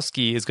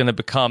Gronkowski is going to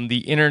become the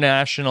the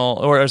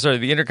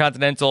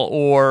Intercontinental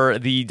or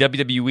the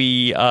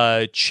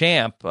WWE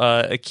champ.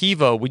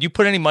 Akiva, would you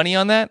put any money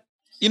on that?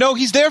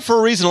 He's there for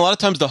a reason. A lot of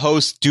times the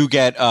hosts do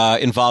get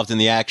involved in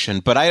the action,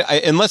 but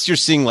I unless you're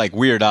seeing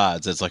weird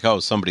odds, it's like, oh,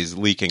 somebody's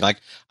leaking. I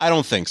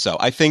don't think so.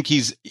 I think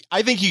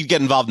he'd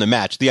get involved in the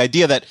match. The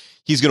idea that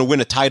he's going to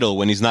win a title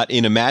when he's not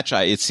in a match,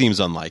 it seems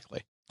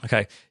unlikely.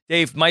 Okay.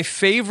 Dave, my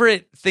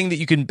favorite thing that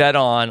you can bet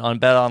on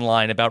Bet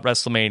Online about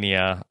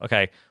WrestleMania.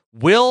 Okay.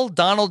 Will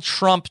Donald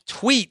Trump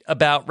tweet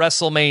about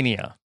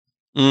WrestleMania?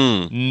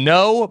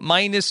 No,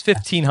 minus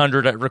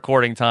 1,500 at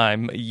recording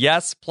time.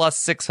 Yes, plus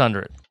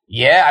 600.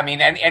 Yeah, I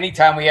mean,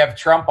 anytime we have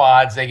Trump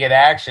odds, they get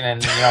action.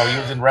 And, he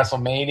was in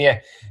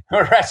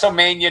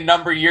WrestleMania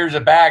number years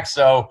back.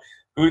 So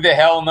who the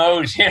hell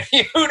knows? Who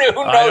knows what's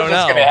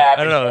going to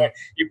happen? I don't know.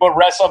 You put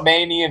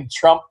WrestleMania and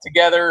Trump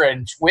together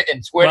and Twitter.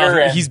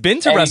 Well, he's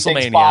been to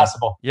WrestleMania.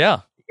 Possible.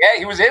 Yeah. Yeah,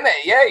 he was in it.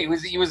 Yeah, he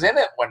was in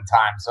it one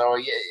time. So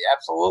yeah,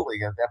 absolutely.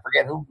 I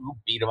forget who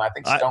beat him. I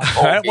think Stone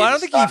Cold.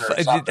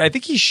 I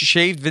think he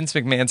shaved Vince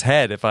McMahon's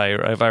head. If I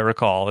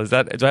recall, do I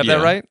have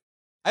that right?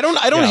 I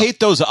don't hate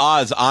those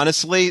odds.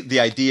 Honestly, the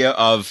idea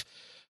of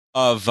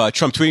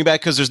Trump tweeting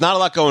back, because there's not a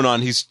lot going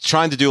on. He's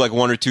trying to do 1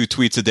 or 2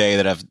 tweets a day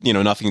that have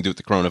nothing to do with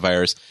the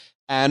coronavirus.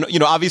 And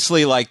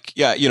obviously Linda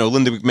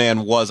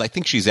McMahon was, I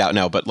think she's out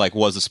now, but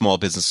was a small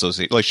business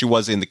associate. She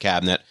was in the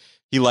cabinet.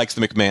 He likes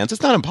the McMahons.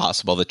 It's not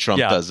impossible that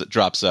Trump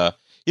drops a.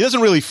 He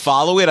doesn't really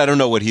follow it. I don't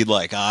know what he'd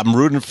like. I'm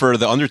rooting for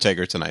the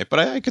Undertaker tonight, but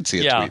I could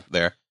see a tweet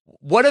there.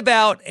 What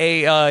about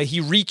he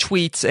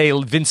retweets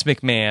a Vince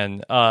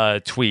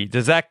McMahon tweet?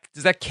 Does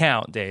that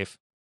count, Dave?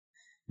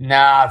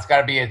 No, it's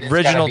got to be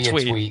original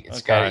tweet.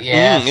 It's got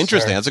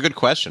interesting. Sure. That's a good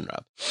question,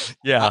 Rob.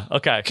 Yeah.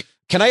 Okay.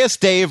 Can I ask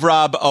Dave,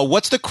 Rob,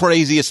 what's the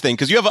craziest thing?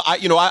 Because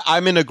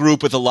I'm in a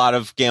group with a lot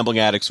of gambling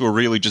addicts who are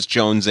really just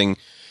jonesing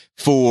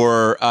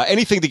for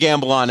anything to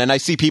gamble on, and I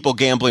see people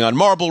gambling on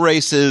marble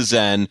races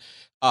and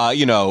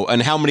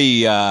and how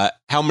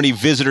many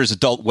visitors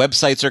adult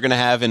websites are going to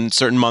have in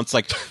certain months.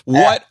 Like,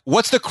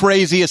 what's the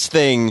craziest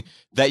thing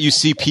that you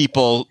see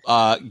people,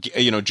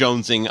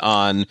 jonesing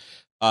on,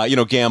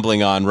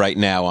 gambling on right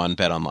now on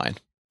BetOnline?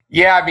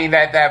 Yeah, I mean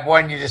that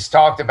one you just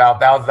talked about,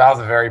 that was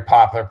a very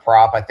popular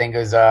prop. I think it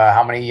was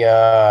how many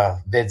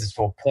visits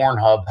will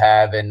Pornhub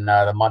have in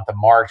the month of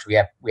March? We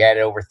had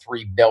over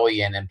 3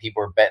 billion, and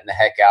people were betting the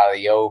heck out of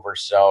the over.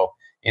 So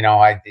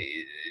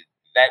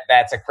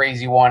that's a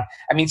crazy one.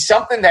 I mean,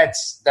 something that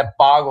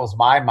boggles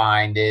my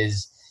mind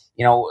is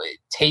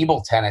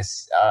table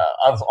tennis,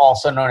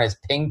 also known as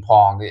ping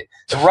pong.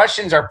 The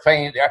Russians are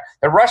playing.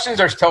 The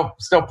Russians are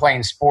still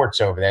playing sports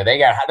over there.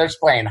 They're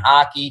playing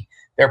hockey.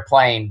 They're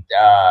playing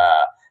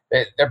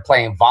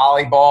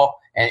volleyball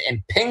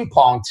and ping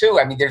pong too.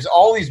 I mean, there's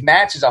all these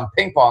matches on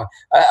ping pong.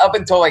 Up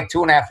until like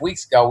 2.5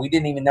 weeks ago, we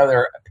didn't even know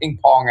their ping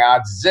pong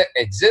odds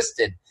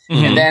existed.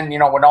 Mm-hmm. And then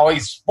when all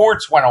these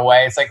sports went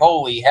away, it's like,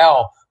 holy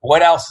hell,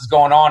 what else is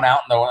going on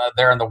out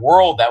there in the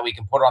world that we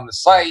can put on the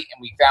site?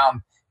 And we found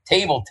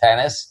table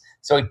tennis,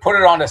 so we put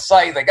it on the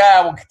site. Like,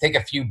 we'll take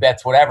a few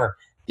bets, whatever.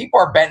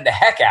 People are betting the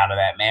heck out of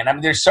that, man. I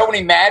mean, there's so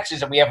many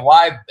matches, and we have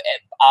live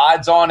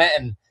odds on it,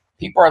 and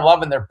people are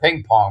loving their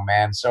ping pong,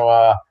 man.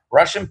 So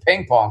Russian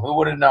ping pong, who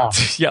would have known?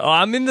 Yeah,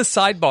 I'm in the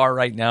sidebar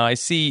right now. I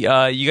see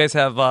you guys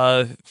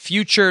have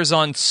futures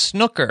on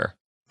snooker.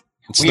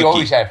 We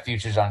always have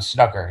futures on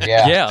snooker.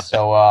 Yeah. Yeah.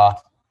 So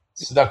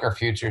snooker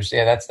futures.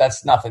 Yeah,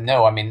 that's nothing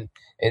new. I mean,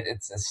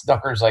 it's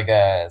snooker's like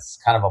it's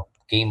kind of a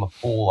game of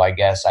pool, I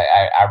guess.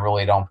 I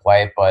really don't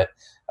play it, but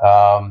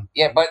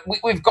but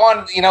we've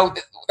gone.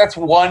 That's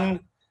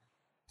one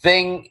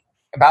thing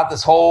about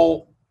this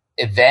whole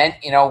event.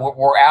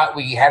 We're out.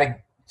 We had to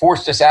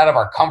forced us out of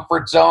our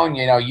comfort zone.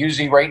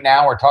 Usually right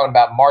now we're talking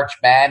about March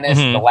Madness,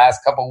 the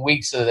last couple of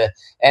weeks of the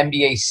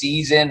NBA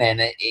season,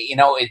 and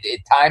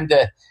it time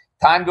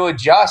to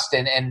adjust.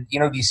 And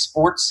these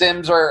sports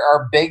sims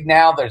are big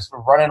now.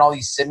 We're running all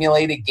these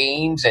simulated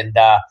games, and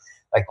the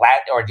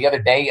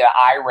other day,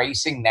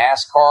 iRacing,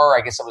 NASCAR.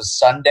 I guess it was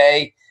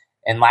Sunday,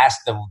 and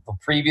the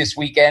previous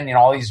weekend,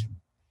 all these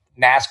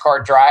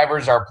NASCAR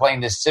drivers are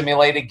playing this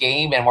simulated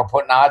game, and we're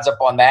putting odds up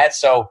on that.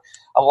 So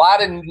a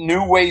lot of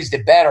new ways to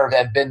bet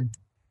have been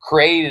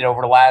created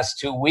over the last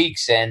 2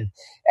 weeks, and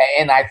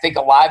I think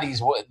a lot of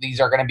these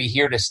are going to be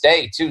here to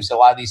stay too. So a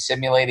lot of these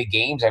simulated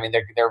games, I mean,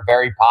 they're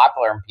very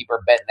popular, and people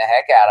are betting the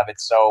heck out of it.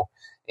 So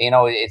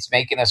it's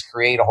making us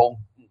create a whole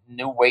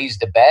new ways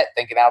to bet,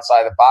 thinking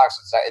outside the box.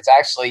 It's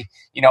actually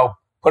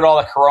put all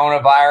the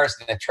coronavirus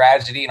and the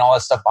tragedy and all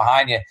that stuff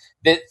behind you.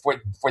 For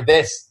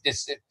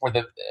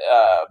the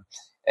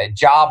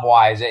job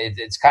wise,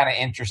 it's kind of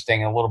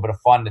interesting and a little bit of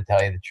fun, to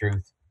tell you the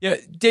truth. Yeah,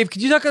 Dave,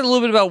 could you talk a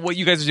little bit about what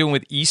you guys are doing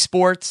with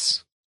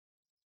esports?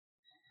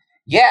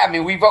 Yeah, I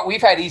mean, we've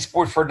had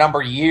esports for a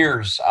number of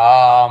years.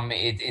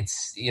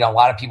 It's a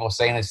lot of people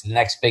saying it's the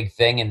next big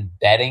thing in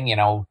betting.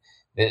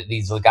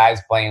 These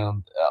guys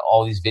playing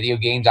all these video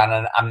games.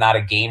 I'm not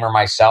a gamer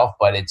myself,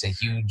 but it's a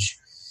huge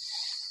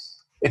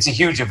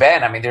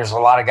event. I mean, there's a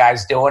lot of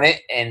guys doing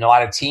it and a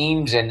lot of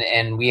teams,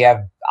 and we have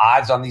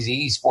odds on these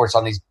esports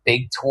on these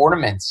big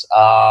tournaments.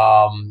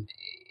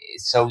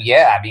 So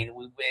yeah, I mean,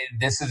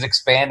 this is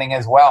expanding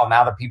as well.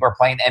 Now that people are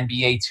playing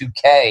NBA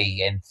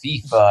 2K and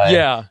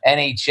FIFA, and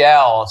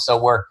NHL, so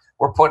we're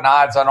putting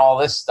odds on all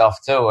this stuff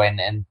too,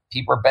 and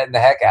people are betting the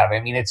heck out of it.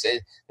 I mean,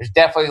 there's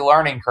definitely a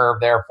learning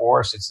curve there for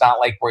us. It's not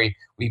like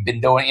we've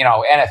been doing,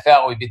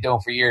 NFL we've been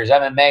doing for years,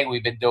 MMA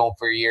we've been doing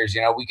for years.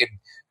 We could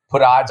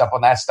put odds up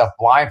on that stuff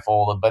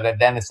blindfolded, but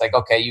then it's like,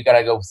 okay, you got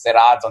to go set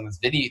odds on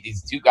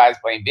these two guys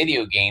playing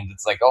video games.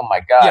 It's like, oh my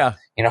God,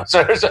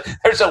 so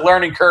there's a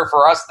learning curve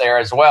for us there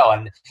as well.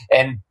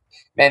 And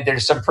man,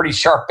 there's some pretty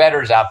sharp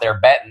bettors out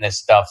there betting this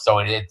stuff.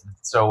 So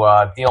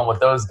dealing with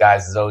those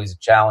guys is always a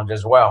challenge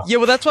as well. Yeah,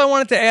 well, that's why I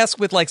wanted to ask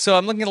with so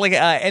I'm looking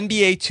at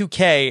NBA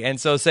 2K.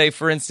 And so say,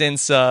 for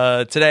instance,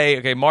 today,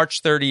 okay,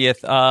 March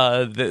 30th,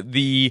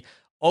 the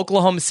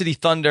Oklahoma City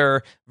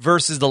Thunder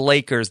versus the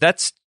Lakers.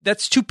 That's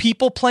two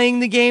people playing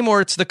the game, or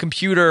it's the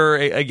computer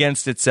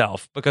against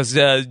itself? Because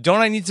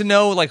don't I need to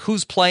know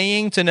who's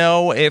playing to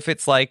know if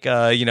it's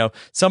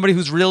somebody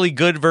who's really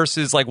good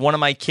versus one of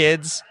my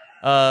kids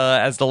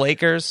as the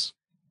Lakers?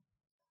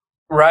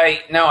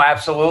 Right. No,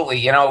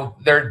 absolutely.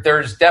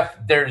 There's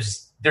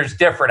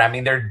different. I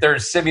mean,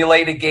 there's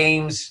simulated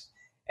games,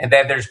 and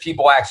then there's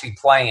people actually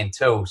playing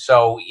too.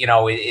 So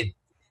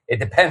it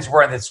depends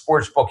where in the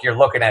sports book you're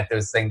looking at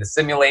those things. The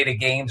simulated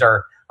games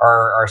are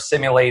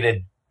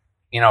simulated.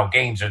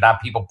 Games are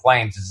not people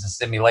playing, it's a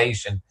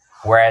simulation.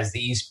 Whereas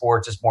the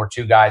esports is more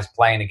two guys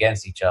playing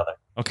against each other.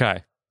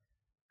 Okay.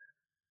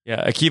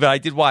 Yeah, Akiva, I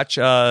did watch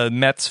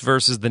Mets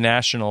versus the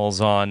Nationals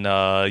on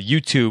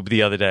YouTube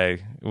the other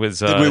day. It was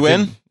did we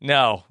win?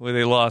 No,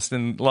 they lost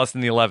in the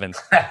 11th.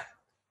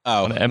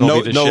 Oh,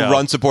 no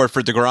run support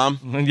for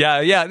DeGrom?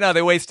 Yeah, no,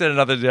 they wasted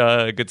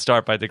another good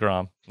start by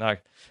DeGrom. No.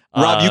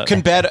 Rob, you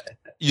can bet.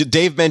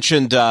 Dave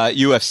mentioned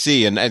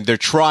UFC, and they're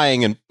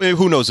trying, and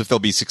who knows if they'll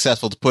be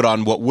successful, to put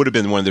on what would have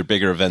been one of their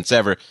bigger events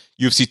ever,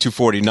 UFC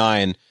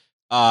 249.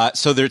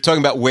 So they're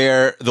talking about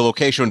where the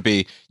location would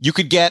be. You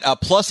could get a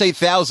plus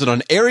 8,000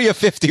 on Area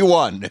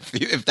 51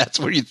 if that's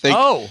where you think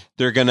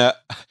they're gonna.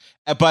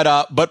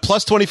 But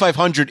plus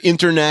 2,500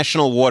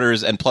 international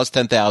waters and plus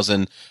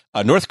 10,000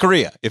 North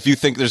Korea. If you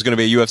think there's going to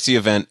be a UFC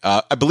event,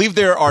 I believe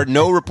there are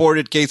no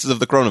reported cases of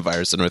the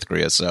coronavirus in North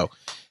Korea. So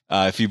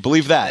if you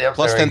believe that,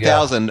 plus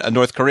 10,000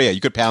 North Korea,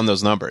 you could pound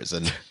those numbers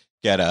and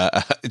get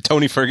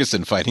Tony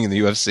Ferguson fighting in the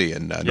UFC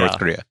in North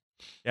Korea.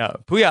 Yeah,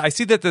 Puya, I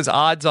see that there's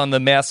odds on the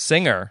Masked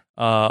Singer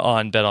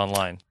on Bet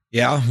Online.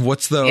 Yeah,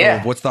 what's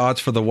the odds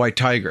for the White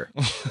Tiger?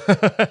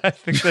 I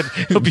think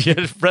that he'll be at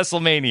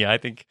WrestleMania. I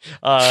think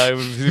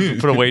we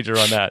put a wager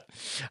on that.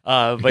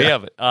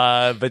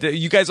 But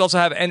you guys also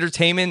have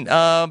entertainment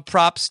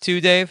props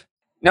too, Dave?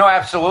 No,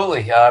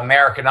 absolutely.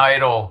 American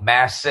Idol,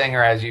 Masked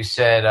Singer, as you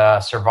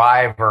said,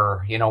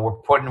 Survivor. You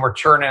know, we're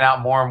churning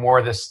out more and more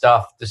of this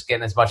stuff, just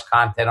getting as much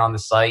content on the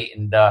site,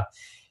 and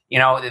you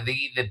know,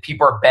 the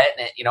people are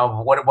betting it. You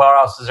know, what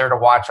else is there to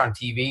watch on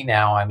TV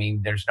now? I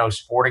mean, there's no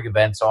sporting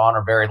events on,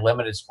 or very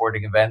limited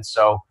sporting events.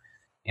 So,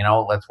 you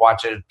know, let's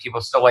watch it.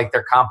 People still like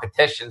their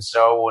competition,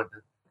 so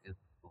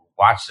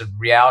watch the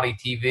reality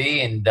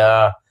TV and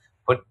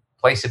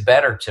place a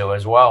bet or two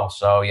as well.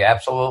 So yeah,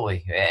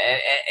 absolutely.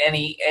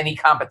 Any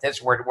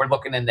competition, we're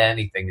looking into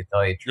anything, to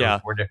tell you the truth. Yeah.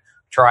 We're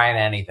trying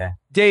anything.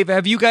 Dave,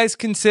 have you guys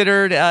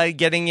considered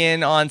getting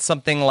in on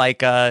something like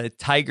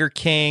Tiger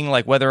King,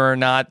 like whether or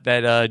not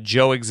that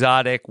Joe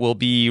Exotic will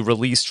be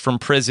released from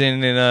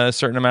prison in a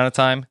certain amount of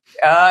time?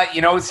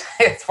 You know,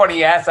 it's funny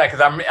you ask that,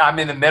 because I'm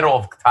in the middle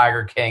of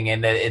Tiger King,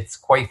 and it's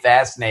quite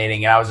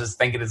fascinating. And I was just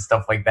thinking of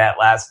stuff like that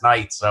last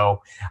night.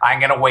 So I'm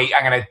going to wait.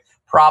 I'm going to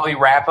probably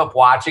wrap up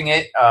watching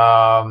it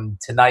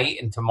tonight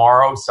and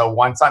tomorrow. So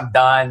once I'm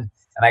done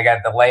and I got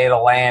the lay of the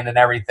land and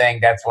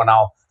everything, that's when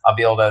I'll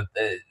be able to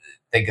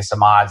think of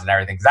some odds and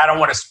everything. Because I don't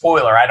want a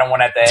spoiler. I don't want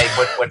to have to, hey,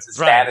 what's the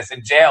status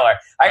in jail? Or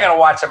I got to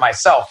watch it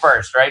myself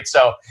first, right?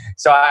 So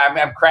I'm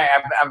 5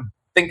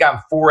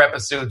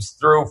 episodes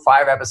through.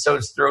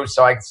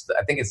 So I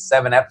think it's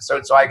 7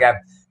 episodes. So I got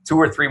 2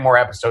 or 3 more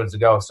episodes to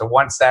go. So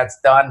once that's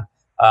done,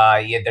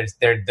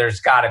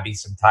 there's got to be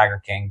some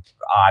Tiger King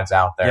odds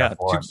out there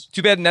for us.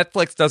 Too bad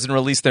Netflix doesn't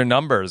release their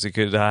numbers. It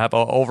could have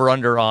an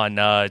over-under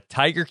on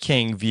Tiger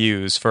King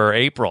views for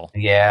April.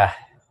 Yeah.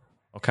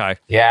 Okay.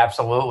 Yeah,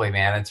 absolutely,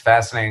 man. It's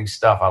fascinating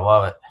stuff. I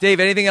love it. Dave,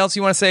 anything else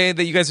you want to say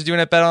that you guys are doing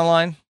at Bet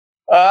Online?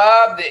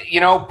 You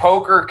know,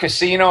 poker,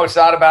 casino. It's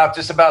not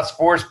just about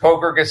sports.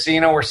 Poker,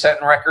 casino. We're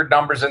setting record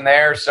numbers in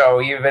there.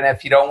 So even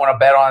if you don't want to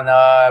bet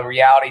on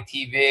reality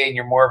TV and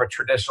you're more of a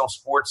traditional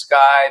sports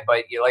guy,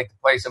 but you like to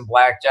play some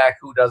blackjack,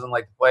 who doesn't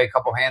like to play a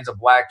couple hands of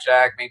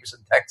blackjack? Maybe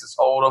some Texas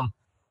Hold'em.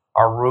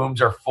 Our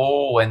rooms are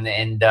full, and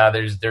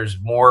there's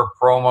more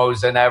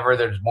promos than ever.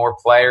 There's more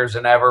players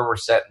than ever. We're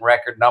setting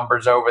record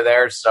numbers over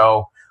there.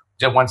 So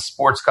just once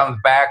sports comes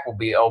back,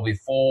 it'll be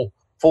full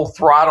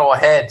throttle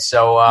ahead.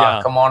 So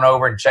come on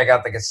over and check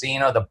out the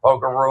casino, the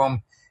poker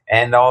room,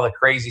 and all the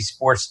crazy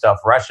sports stuff.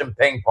 Russian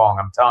ping pong,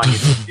 I'm telling you,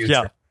 the future.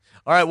 Yeah.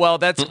 All right, well,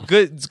 that's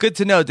good. It's good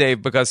to know,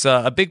 Dave, because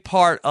a big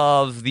part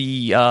of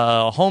the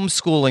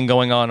homeschooling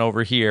going on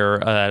over here,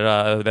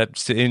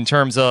 that's in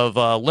terms of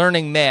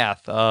learning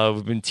math.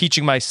 We've been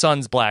teaching my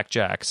sons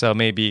blackjack, so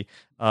maybe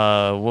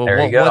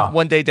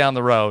one day down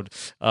the road,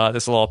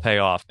 this will all pay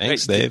off.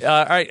 Thanks, Dave.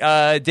 All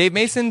right, Dave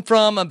Mason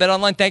from Bet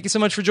Online, thank you so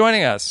much for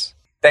joining us.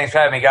 Thanks for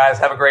having me, guys.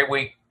 Have a great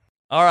week.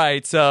 All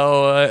right,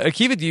 so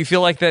Akiva, do you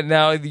feel like that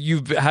now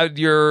you've had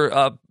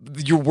your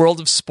world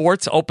of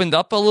sports opened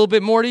up a little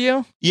bit more to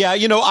you? Yeah,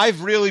 you know,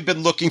 I've really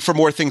been looking for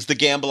more things to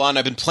gamble on.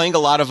 I've been playing a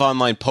lot of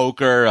online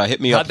poker.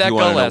 Hit me up if you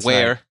want to know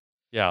where. Night?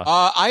 Yeah,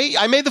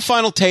 I made the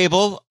final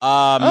table,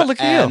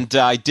 look at and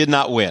I did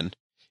not win.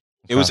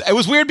 It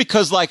was weird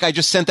because like I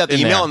just sent out the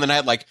email and then I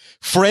had like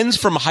friends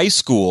from high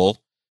school.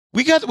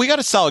 We got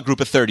a solid group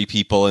of 30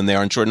 people in there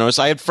on short notice.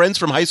 I had friends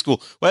from high school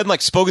who I hadn't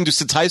like spoken to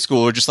since high school,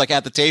 or just like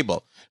at the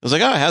table. I was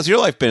like, "Oh, how's your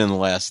life been in the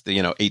last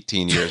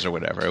 18 years or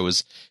whatever?" It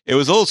was a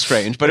little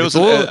strange, but it was a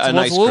nice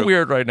group. It's a little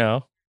weird right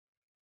now.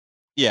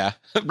 Yeah,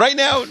 right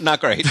now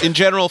not great. In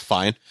general,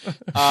 fine.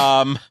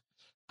 I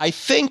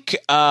think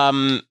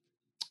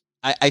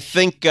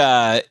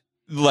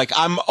like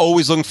I'm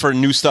always looking for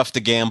new stuff to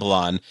gamble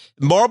on.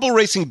 Marble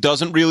racing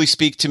doesn't really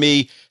speak to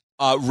me.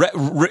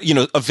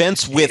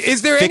 Events with.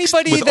 Is there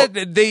anybody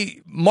that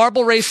they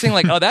marble racing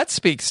like? Oh, that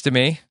speaks to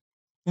me.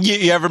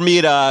 You ever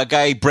meet a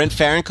guy, Brent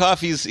Fahrenkopf?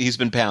 He's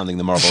been pounding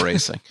the marble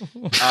racing.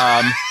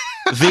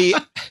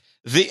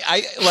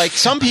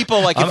 Some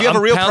people like if you have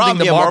a real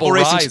problem, marble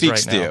racing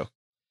speaks to you.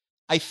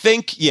 I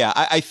think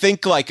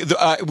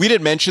we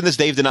didn't mention this.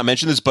 Dave did not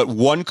mention this, but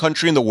one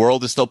country in the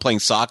world is still playing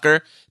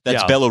soccer.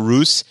 That's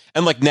Belarus,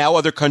 and like now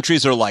other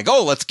countries are like,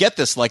 oh, let's get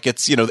this. Like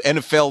it's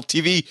NFL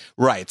TV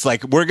rights.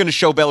 Like we're going to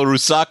show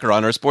Belarus soccer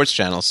on our sports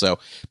channel. So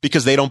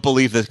because they don't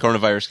believe that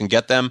coronavirus can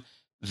get them,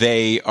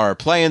 they are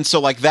playing. So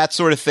like that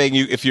sort of thing.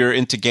 If you're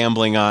into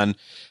gambling on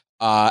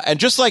And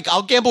just like,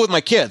 I'll gamble with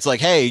my kids. Like,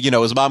 hey,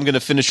 is mom going to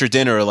finish her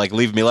dinner or like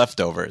leave me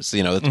leftovers?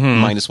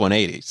 Minus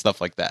 180, stuff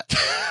like that.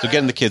 So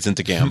getting the kids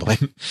into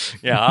gambling.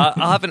 Yeah,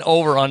 I'll have an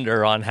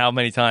over-under on how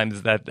many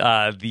times that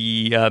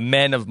the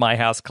men of my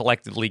house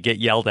collectively get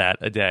yelled at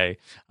a day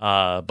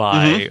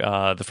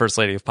by the first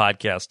lady of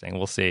podcasting.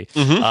 We'll see.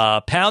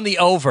 Pound the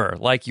over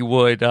like you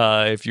would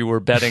if you were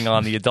betting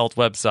on the adult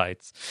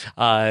websites.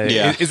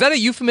 Is that a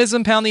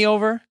euphemism, pound the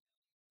over?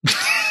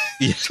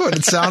 That's what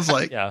it sounds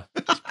like. Yeah,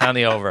 pound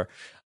the over.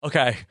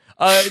 Okay.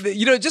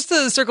 Just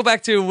to circle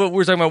back to what we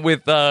were talking about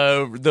with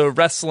the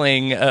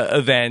wrestling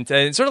event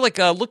and sort of like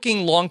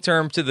looking long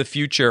term to the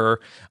future.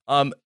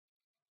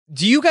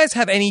 Do you guys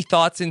have any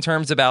thoughts in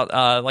terms about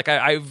I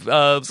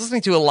was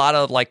listening to a lot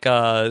of like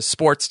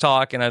sports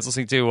talk, and I was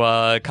listening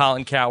to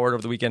Colin Cowherd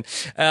over the weekend.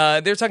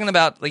 They're talking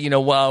about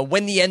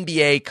when the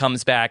NBA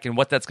comes back and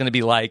what that's going to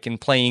be like, and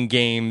playing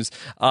games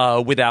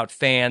without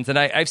fans. And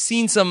I've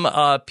seen some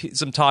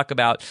talk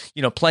about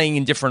playing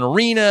in different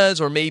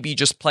arenas, or maybe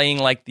just playing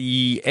like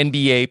the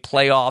NBA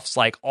playoffs,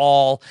 like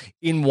all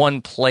in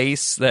one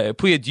place.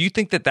 Puya, do you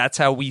think that that's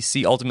how we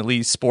see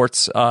ultimately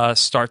sports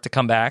start to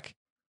come back?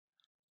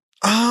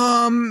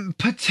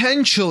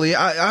 Potentially.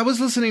 I was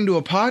listening to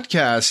a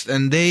podcast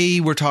and they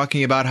were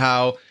talking about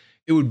how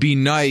it would be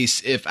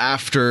nice if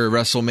after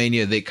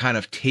WrestleMania they kind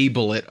of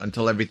table it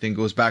until everything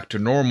goes back to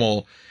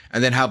normal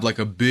and then have like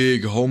a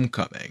big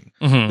homecoming.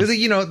 Because,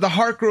 the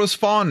heart grows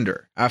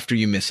fonder after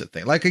you miss a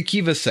thing. Like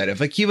Akiva said, if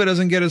Akiva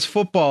doesn't get his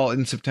football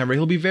in September,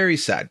 he'll be very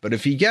sad. But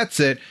if he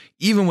gets it,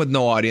 even with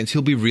no audience,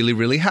 he'll be really,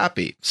 really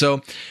happy.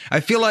 So I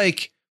feel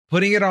like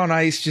putting it on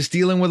ice, just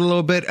dealing with it a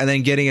little bit and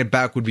then getting it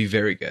back would be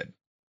very good.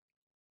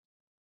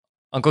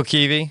 Uncle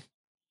Kiwi?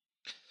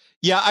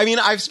 Yeah, I mean,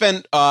 I've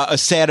spent a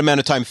sad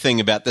amount of time thinking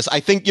about this. I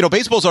think,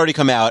 baseball's already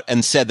come out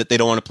and said that they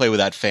don't want to play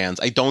without fans.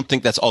 I don't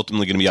think that's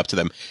ultimately going to be up to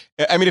them.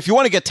 I mean, if you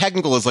want to get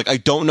technical, it's like, I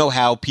don't know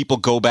how people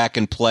go back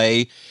and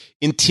play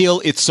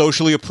until it's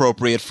socially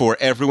appropriate for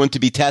everyone to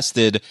be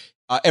tested,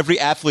 every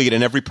athlete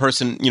and every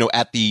person,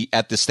 at the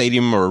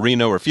stadium or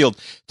arena or field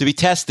to be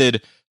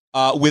tested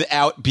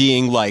without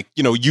being like,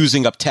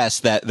 using up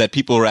tests that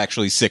people who are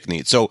actually sick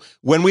need. So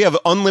when we have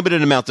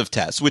unlimited amounts of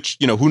tests, which,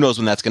 who knows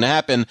when that's going to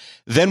happen,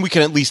 then we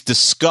can at least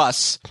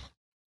discuss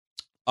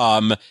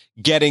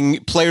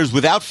getting players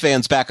without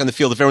fans back on the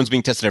field if everyone's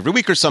being tested every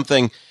week or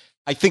something.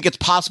 I think it's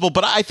possible,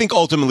 but I think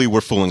ultimately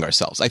we're fooling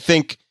ourselves. I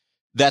think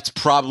that's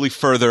probably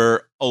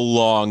further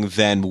along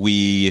than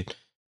we,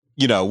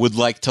 would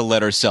like to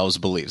let ourselves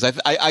believe.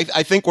 I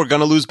think we're going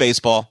to lose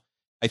baseball.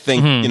 I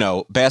think,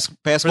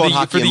 basketball and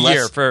hockey for the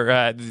year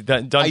for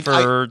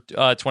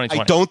 2020.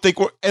 I don't think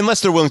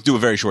unless they're willing to do a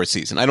very short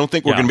season. I don't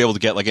think we're going to be able to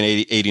get like an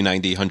 80,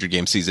 90, 100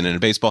 game season in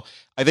baseball.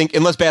 I think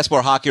unless basketball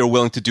or hockey are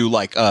willing to do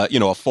like,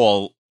 a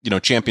fall,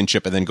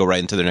 championship and then go right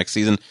into their next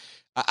season.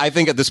 I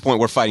think at this point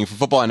we're fighting for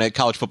football, and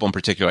college football in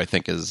particular, I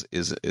think is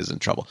in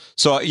trouble.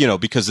 So,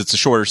 because it's a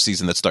shorter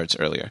season that starts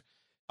earlier.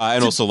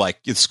 And also, like,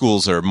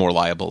 schools are more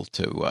liable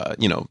to,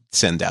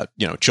 send out,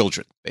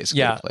 children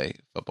basically to play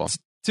football.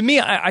 To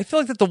me, I feel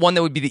like that the one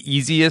that would be the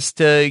easiest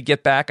to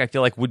get back, I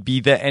feel like, would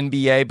be the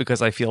NBA,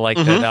 because I feel like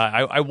that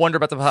I wonder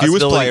about the possibility.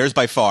 Fewest players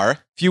by far.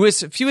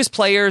 Fewest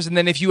players, and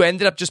then if you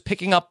ended up just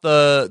picking up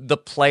the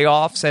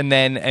playoffs, and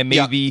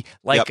maybe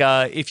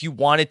if you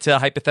wanted to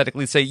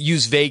hypothetically say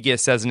use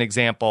Vegas as an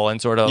example,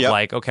 and sort of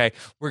like, okay,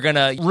 we're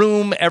gonna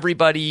room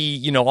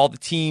everybody, all the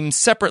teams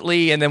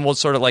separately, and then we'll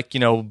sort of like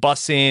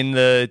bus in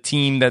the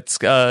team that's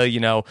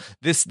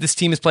this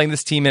team is playing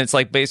this team, and it's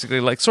like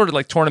basically like sort of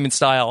like tournament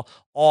style,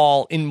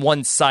 all in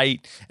one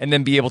site, and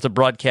then be able to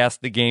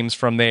broadcast the games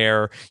from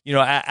there.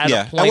 At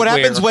a point. And what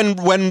happens when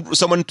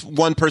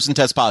one person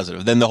tests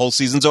positive? Then the whole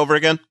season's over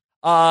again.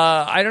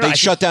 I don't know. They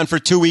shut down for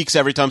 2 weeks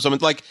every time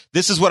someone's like.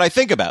 This is what I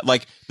think about.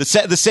 Like the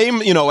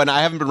same. And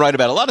I haven't been right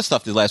about a lot of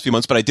stuff the last few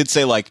months, but I did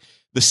say like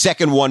the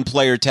second one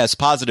player tests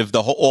positive,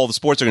 all the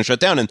sports are going to shut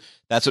down, and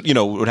that's what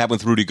what happened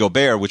with Rudy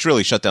Gobert, which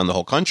really shut down the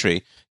whole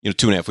country.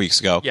 2.5 weeks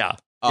ago. Yeah.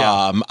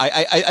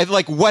 I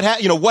like what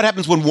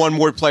happens when one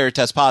more player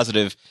tests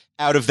positive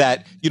out of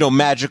that,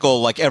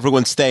 magical, like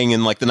everyone's staying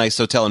in like the nice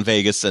hotel in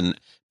Vegas and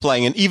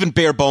playing, and even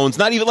bare bones,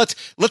 not even let's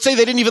say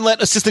they didn't even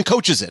let assistant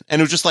coaches in,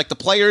 and it was just like the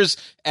players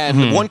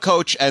and one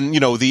coach and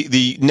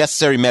the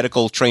necessary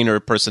medical trainer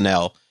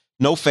personnel,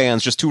 no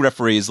fans, just 2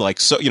 referees, like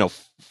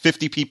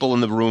 50 people in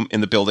the room,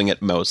 in the building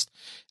at most.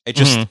 It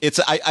just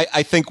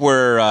I think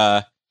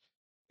we're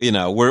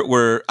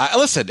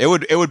listen,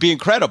 it would be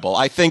incredible.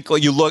 I think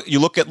you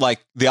look at like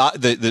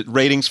the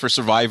ratings for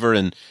Survivor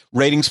and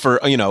ratings for,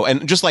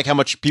 and just like how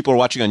much people are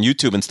watching on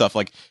YouTube and stuff,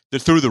 like they're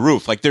through the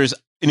roof. Like there's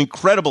an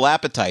incredible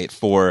appetite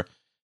for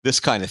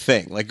this kind of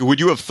thing. Like, would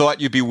you have thought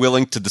you'd be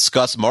willing to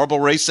discuss marble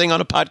racing on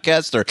a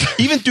podcast, or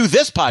even do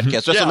this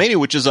podcast, WrestleMania,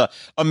 which is a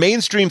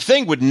mainstream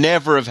thing, would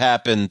never have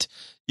happened,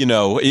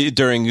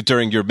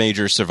 during your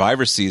major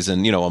Survivor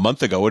season, a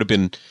month ago. It would have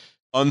been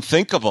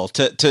unthinkable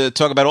to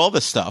talk about all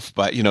this stuff,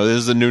 but this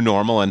is a new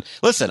normal. And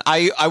listen,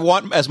 I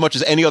want as much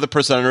as any other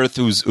person on earth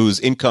whose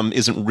income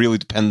isn't really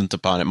dependent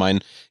upon it. Mine,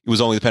 it was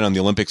only dependent on the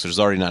Olympics, which is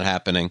already not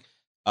happening.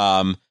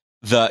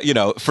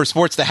 for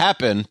sports to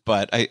happen.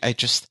 But I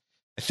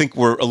think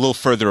we're a little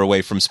further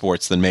away from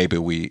sports than maybe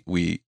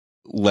we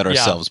let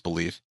ourselves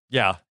believe.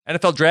 Yeah.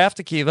 NFL draft,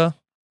 Akiva.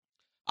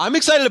 I'm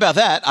excited about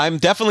that. I'm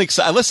definitely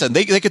excited. Listen,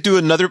 they could do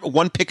another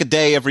one pick a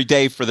day every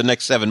day for the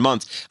next 7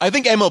 months. I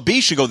think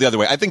MLB should go the other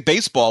way. I think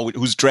baseball,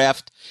 whose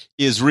draft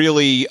is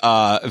really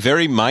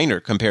very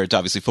minor compared to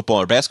obviously football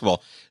or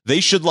basketball,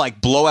 they should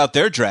like blow out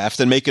their draft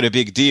and make it a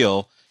big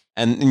deal,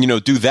 and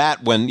do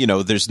that when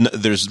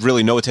there's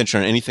really no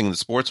attention on anything in the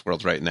sports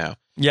world right now.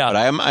 Yeah, but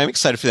I'm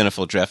excited for the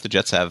NFL draft. The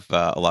Jets have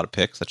a lot of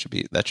picks. That should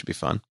be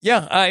fun.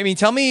 Yeah, I mean,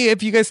 tell me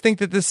if you guys think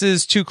that this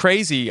is too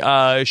crazy.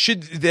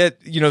 Should that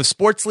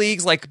sports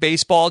leagues like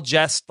baseball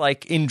just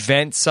like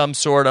invent some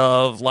sort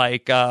of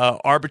like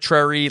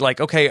arbitrary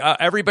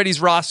everybody's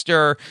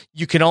roster,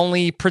 you can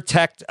only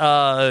protect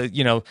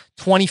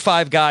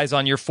 25 guys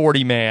on your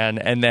 40 man,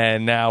 and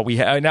then now we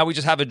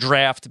just have a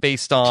draft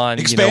based on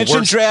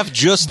expansion draft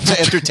just to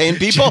entertain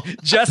people,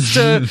 just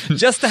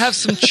to have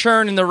some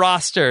churn in the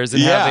rosters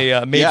and have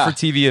a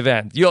made-for-TV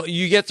event.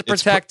 You get to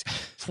protect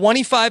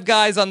 25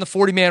 guys on the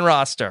 40-man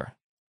roster.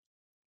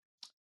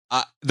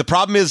 The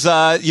problem is,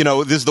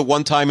 this is the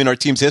one time in our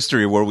team's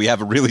history where we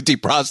have a really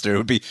deep roster. It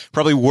would be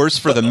probably worse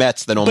for the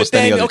Mets than almost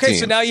any other team. Okay,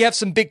 so now you have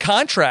some big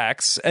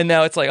contracts, and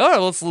now it's like,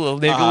 let's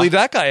maybe leave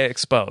that guy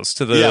exposed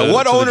to the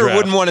what to owner the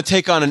wouldn't want to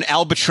take on an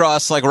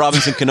albatross like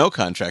Robinson Cano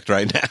contract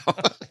right now?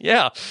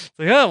 Yeah. It's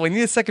like, we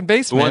need a second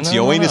baseman. Who wants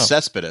Yoenis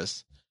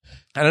Cespedes?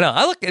 I don't know.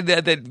 I look at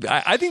that.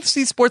 I think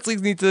these sports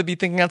leagues need to be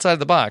thinking outside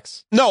the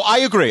box. No, I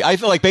agree. I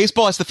feel like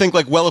baseball has to think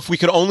like, well, if we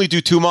could only do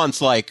 2 months,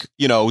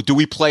 do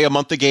we play a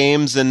month of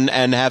games and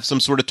have some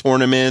sort of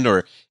tournament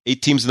or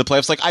 8 teams in the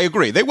playoffs? Like, I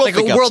agree. They will like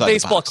think a World outside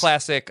Baseball the box.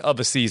 Classic of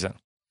a season.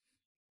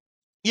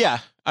 Yeah.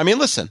 I mean,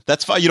 listen,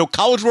 that's fine.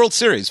 College World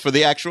Series for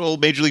the actual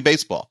Major League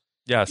Baseball.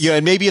 Yes. Yeah.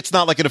 And maybe it's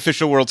not like an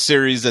official World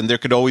Series and there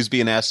could always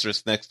be an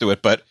asterisk next to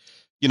it, but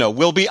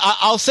we'll be.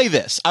 I'll say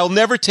this: I'll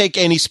never take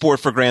any sport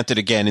for granted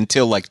again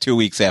until like 2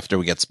 weeks after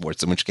we get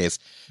sports. In which case,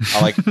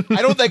 I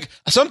don't think.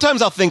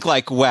 Sometimes I'll think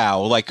like,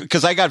 wow,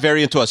 because I got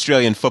very into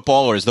Australian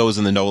football, or as those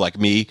in the know like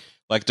me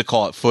like to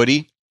call it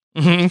footy,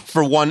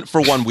 for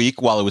 1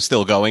 week while it was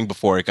still going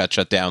before it got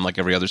shut down like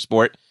every other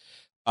sport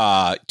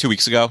 2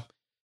 weeks ago.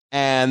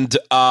 And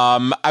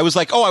I was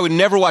like, I would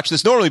never watch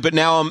this normally, but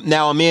now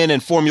I'm in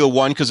Formula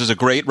One because there's a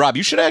great Rob.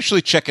 You should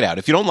actually check it out.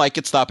 If you don't like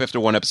it, stop after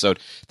one episode.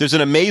 There's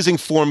an amazing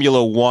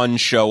Formula One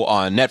show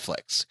on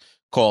Netflix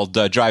called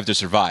Drive to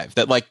Survive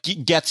that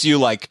gets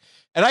you and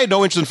I had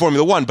no interest in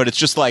Formula One, but it's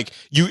just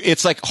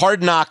it's like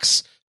Hard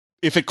Knocks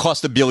if it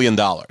cost $1 billion.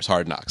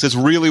 Hard Knocks. It's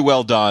really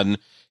well done.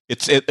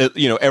 They're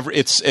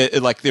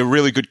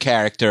really good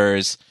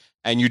characters.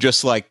 And you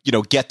just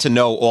get to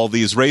know all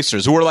these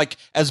racers who are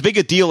as big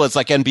a deal as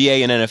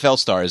NBA and NFL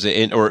stars,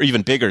 or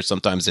even bigger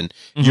sometimes in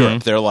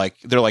Europe. They're all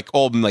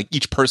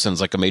each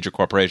person's like a major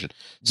corporation.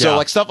 So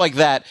stuff like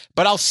that.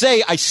 But I'll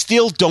say I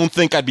still don't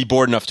think I'd be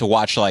bored enough to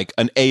watch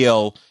an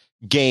AL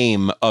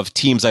game of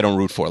teams I don't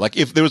root for.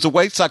 If there was a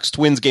White Sox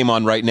Twins game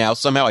on right now,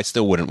 somehow I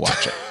still wouldn't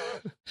watch it.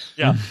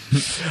 Yeah.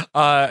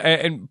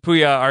 And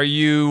Puya, are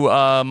you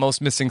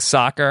most missing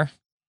soccer?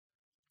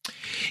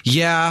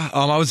 Yeah,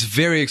 I was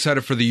very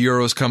excited for the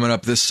Euros coming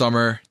up this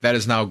summer. That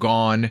is now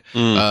gone.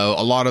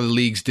 A lot of the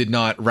leagues did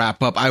not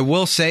wrap up. I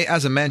will say,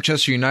 as a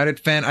Manchester United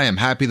fan, I am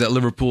happy that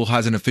Liverpool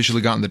hasn't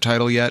officially gotten the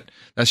title yet.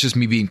 That's just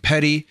me being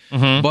petty.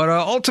 But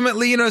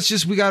ultimately, it's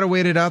just we got to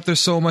wait it out. There's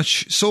so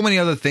many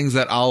other things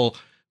that I'll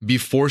be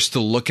forced to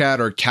look at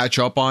or catch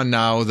up on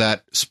now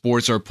that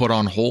sports are put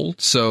on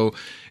hold. So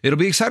it'll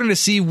be exciting to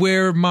see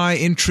where my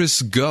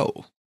interests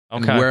go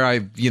and where I,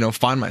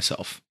 find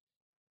myself.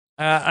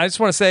 I just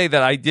want to say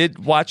that I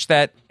did watch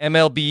that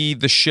MLB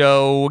The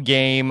Show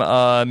game,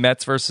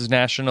 Mets versus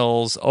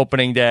Nationals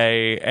opening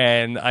day,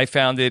 and I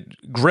found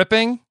it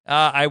gripping.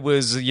 I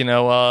was,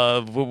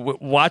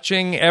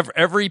 watching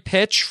every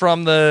pitch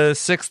from the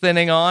 6th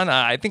inning on.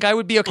 I think I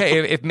would be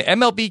okay if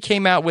MLB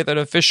came out with an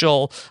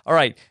official, all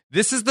right,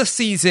 this is the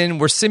season.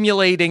 We're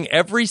simulating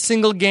every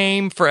single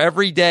game for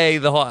every day.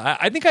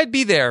 I think I'd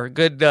be there a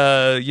good,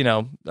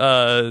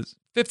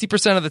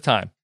 50% of the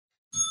time.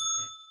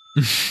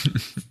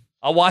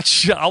 I'll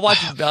watch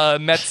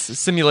Mets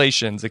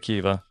simulations,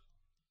 Akiva.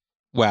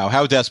 Wow,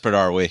 how desperate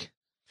are we?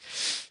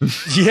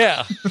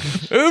 Yeah,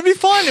 it would be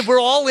fun if we're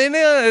all in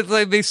it. It's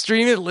like they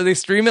stream it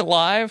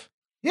live.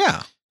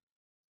 Yeah.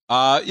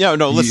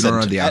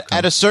 Listen.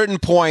 At a certain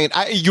point,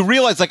 you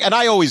realize, and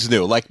I always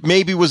knew,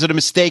 maybe was it a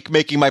mistake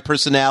making my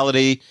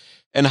personality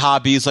and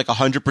hobbies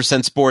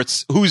 100%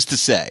 sports? Who's to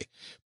say?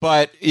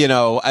 But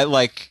I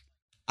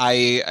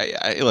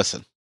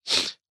listen.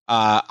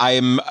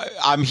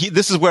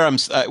 This is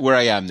where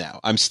I am now.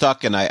 I'm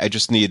stuck, and I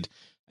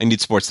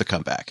need sports to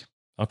come back.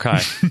 Okay.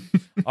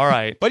 All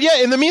right. But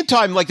yeah, in the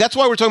meantime, that's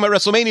why we're talking about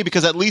WrestleMania,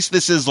 because at least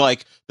this is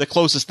the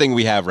closest thing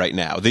we have right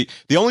now. The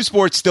only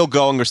sports still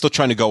going or still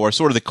trying to go are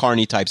sort of the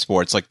carny type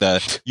sports, like the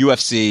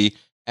UFC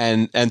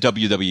and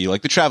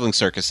WWE, the traveling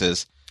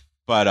circuses.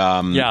 But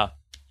yeah,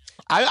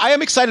 I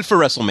am excited for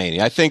WrestleMania.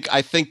 I think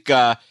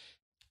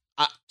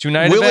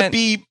tonight will event? it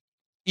be?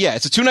 Yeah,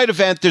 it's a 2-night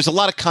event. There's a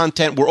lot of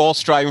content. We're all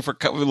striving for,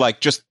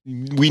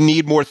 we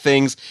need more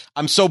things.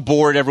 I'm so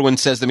bored. Everyone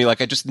says to me, I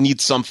just need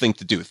something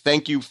to do.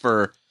 Thank you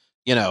for,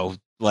 doing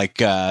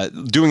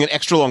an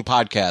extra long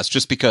podcast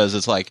just because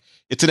it's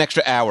an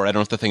extra hour. I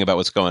don't have to think about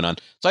what's going on.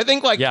 So I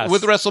think, with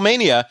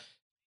WrestleMania,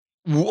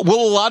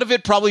 will a lot of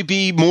it probably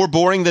be more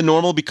boring than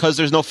normal because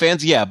there's no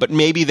fans? Yeah, but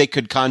maybe they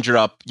could conjure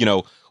up,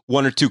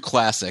 1 or 2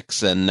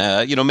 classics, and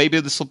maybe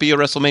this will be a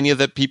WrestleMania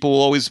that people will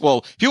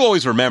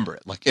always remember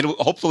it. It'll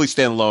hopefully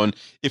stand alone.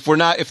 If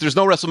there's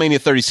no WrestleMania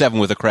 37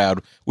 with a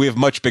crowd, we have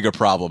much bigger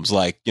problems.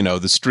 The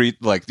United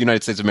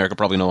States of America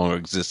probably no longer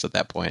exists at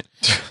that point.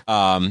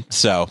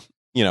 So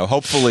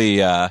hopefully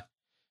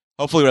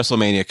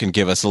WrestleMania can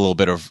give us a little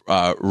bit of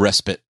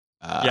respite.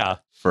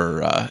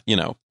 For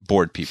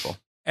bored people.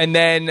 And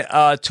then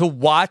to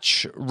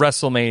watch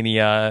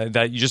WrestleMania,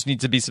 that you just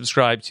need to be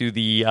subscribed to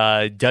the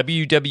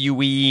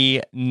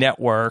WWE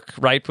Network,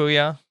 right,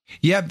 Puya?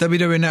 Yep,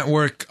 WWE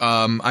Network.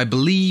 I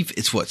believe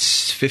it's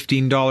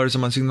 $15 a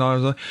month, $16 a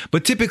month.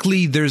 But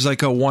typically there's a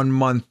 1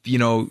 month,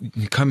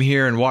 come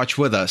here and watch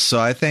with us. So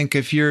I think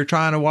if you're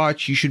trying to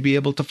watch, you should be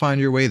able to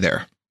find your way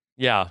there.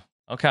 Yeah.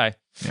 Okay.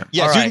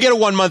 Yeah, so you can get a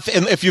 1 month,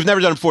 and if you've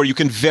never done it before, you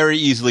can very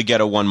easily get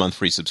a 1 month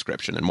free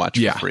subscription and watch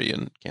for free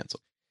and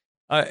cancel.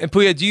 And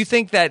Puya, do you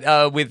think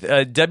that with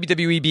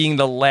WWE being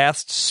the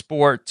last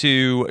sport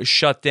to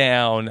shut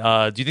down,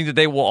 do you think that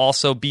they will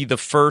also be the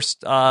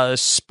first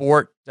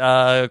sport,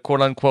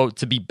 quote unquote,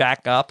 to be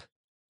back up?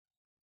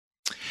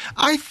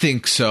 I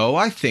think so.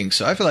 I feel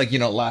like,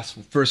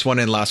 first one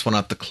in, last one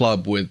out the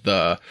club with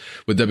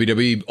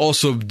WWE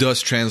also does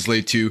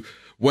translate to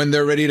when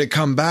they're ready to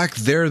come back,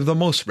 they're the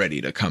most ready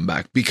to come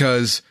back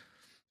because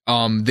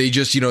they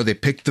just, they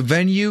pick the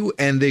venue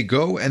and they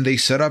go and they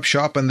set up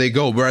shop and they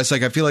go. Whereas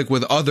I feel like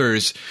with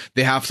others,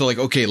 they have to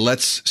okay,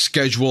 let's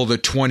schedule the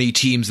 20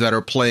 teams that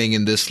are playing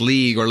in this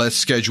league, or let's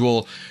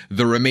schedule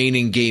the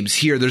remaining games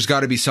here. There's got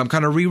to be some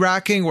kind of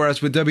re-racking.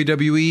 Whereas with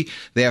WWE,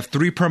 they have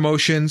 3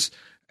 promotions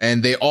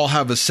and they all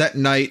have a set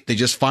night. They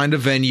just find a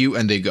venue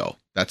and they go.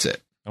 That's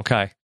it.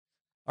 Okay.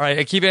 All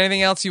right. Keep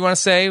anything else you want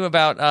to say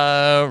about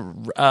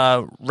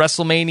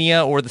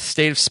WrestleMania or the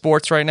state of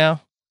sports right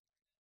now?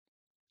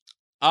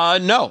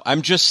 No,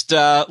 I'm just,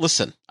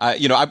 listen,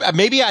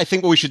 maybe I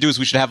think what we should do is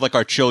we should have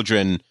our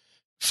children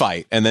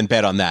fight and then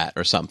bet on that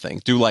or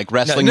something. Do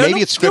wrestling.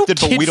 Maybe it's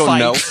scripted, but we don't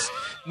know.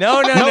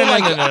 No.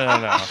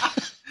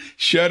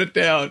 Shut it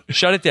down.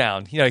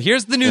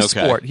 Here's the new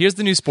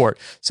sport.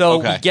 So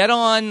we get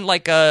on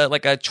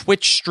a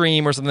Twitch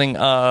stream or something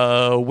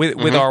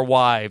with our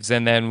wives,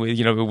 and then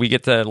we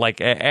get to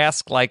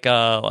ask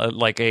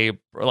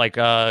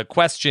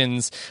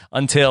questions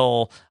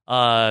until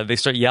they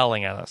start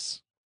yelling at us.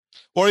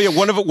 Or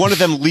one of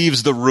them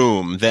leaves the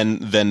room, then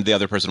the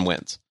other person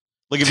wins.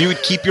 If you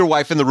would keep your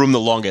wife in the room the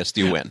longest,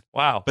 you win.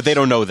 Wow. But they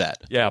don't know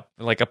that. Yeah,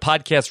 like a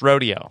podcast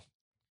rodeo.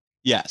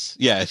 Yes.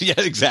 Yeah,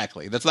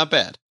 exactly. That's not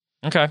bad.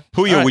 Okay.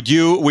 Puya, right. Would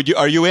you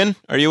are you in?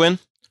 Are you in?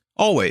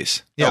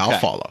 Always. Yeah, okay. I'll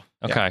follow.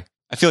 Okay. Yeah.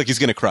 I feel like he's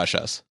going to crush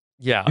us.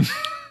 Yeah.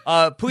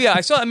 Puya,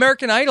 I saw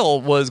American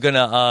Idol was going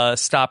to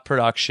stop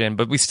production,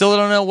 but we still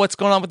don't know what's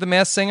going on with The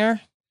Masked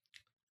Singer.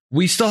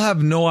 We still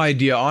have no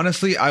idea.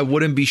 Honestly, I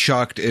wouldn't be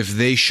shocked if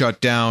they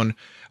shut down.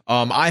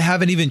 I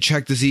haven't even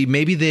checked to see.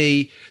 Maybe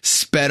they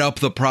sped up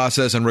the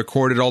process and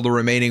recorded all the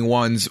remaining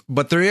ones,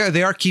 but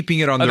they are keeping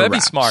it on their that'd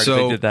wrap. Be smart if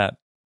they did that.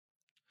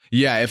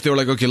 Yeah, if they were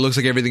okay, looks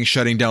like everything's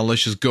shutting down,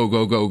 let's just go.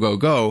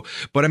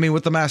 But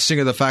with The Masked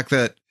Singer, the fact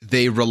that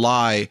they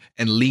rely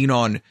and lean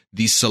on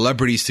these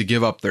celebrities to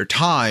give up their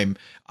time,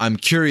 I'm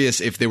curious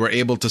if they were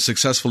able to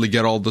successfully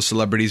get all the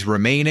celebrities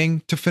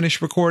remaining to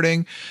finish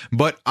recording.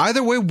 But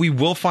either way, we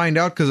will find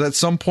out, because at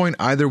some point,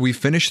 either we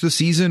finish the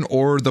season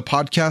or the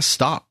podcast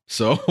stop.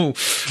 So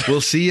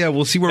we'll see.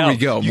 We'll see where we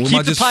go. We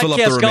might just fill up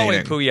the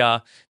remaining. Going,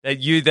 Puya.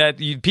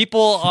 That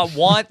people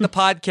want the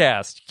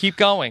podcast. Keep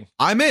going.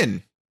 I'm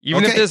in.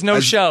 Even if there's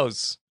no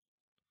shows.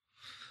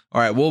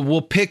 All right,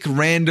 we'll pick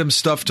random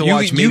stuff to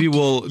watch. Maybe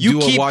we'll do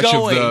a watch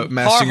going. Of the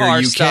Masked Singer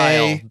UK.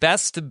 Style.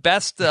 Best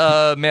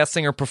Masked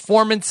Singer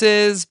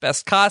performances,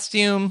 best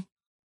costume.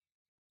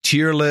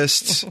 Tier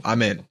lists.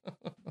 I'm in.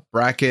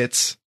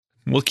 Brackets.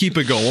 We'll keep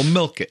it going. We'll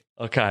milk it.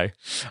 Okay.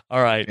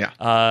 All right.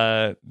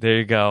 Yeah. There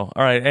you go.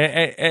 All right.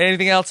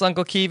 Anything else,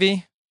 Uncle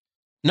Kiwi?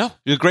 No,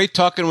 it was great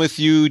talking with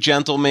you,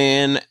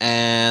 gentlemen.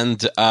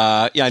 And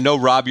I know,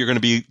 Rob, you're going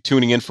to be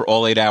tuning in for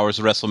all 8 hours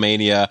of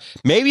WrestleMania.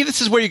 Maybe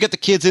this is where you get the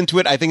kids into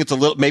it. I think it's a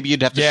little. Maybe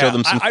you'd have to show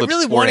them some clips. I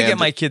really want to get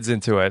my kids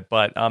into it,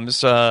 but I'm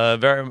just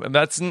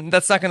that's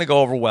not going to go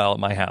over well at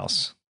my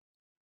house.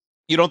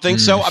 You don't think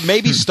so?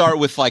 Maybe start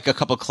with a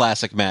couple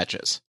classic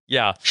matches.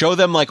 Yeah. Show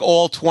them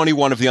all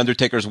 21 of the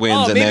Undertaker's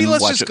wins, and then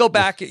let's just go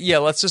back. Yeah,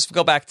 let's just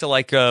go back to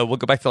we'll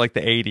go back to the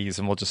 80s,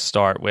 and we'll just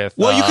start with.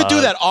 Well, you could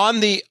do that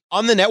on the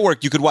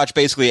network. You could watch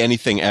basically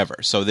anything ever.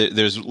 So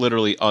there's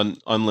literally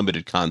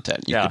unlimited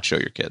content you could show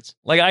your kids.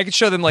 I could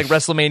show them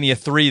WrestleMania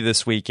 3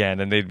 this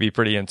weekend, and they'd be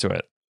pretty into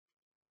it.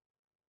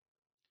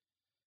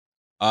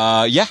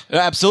 Yeah,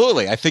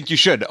 absolutely. I think you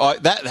should.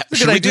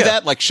 Should we do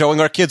that? Like showing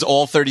our kids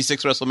all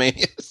 36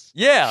 WrestleManias?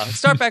 Yeah,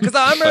 start back because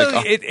I'm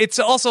really. It's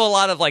also a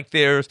lot of like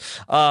there's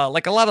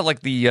like a lot of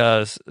like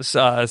the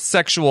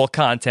sexual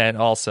content.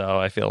 Also,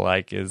 I feel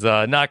like is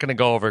not going to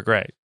go over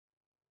great.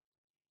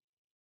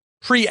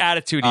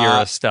 Pre-Attitude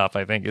Era stuff,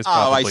 I think, is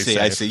probably safe.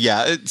 I see.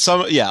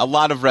 Yeah, a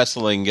lot of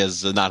wrestling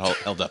is not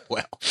held up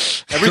well.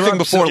 Everything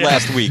before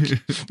last week.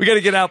 We got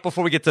to get out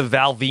before we get to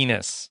Val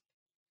Venus.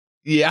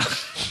 Yeah,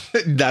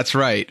 that's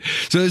right.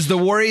 So is the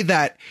worry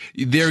that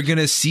they're going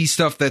to see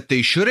stuff that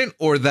they shouldn't,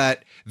 or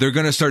that they're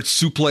going to start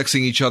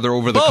suplexing each other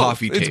over the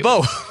coffee table? It's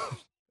both.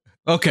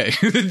 Okay.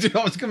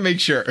 I was going to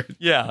make sure.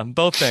 Yeah,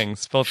 both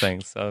things.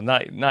 So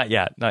not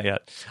yet.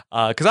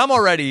 Because I'm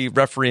already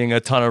refereeing a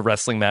ton of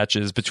wrestling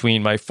matches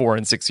between my 4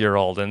 and 6 year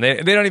old, and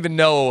they don't even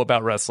know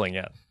about wrestling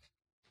yet.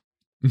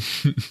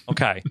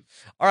 Okay.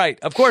 All right.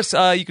 Of course,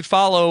 you could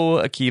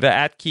follow Akiva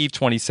at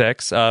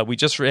Keeve26. We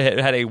just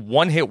had a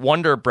one-hit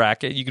wonder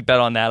bracket. You could bet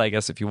on that, I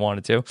guess, if you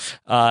wanted to.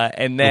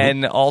 And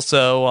then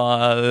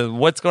also,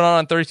 what's going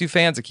on 32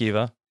 Fans,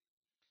 Akiva?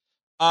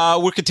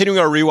 We're continuing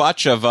our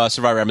rewatch of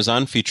Survivor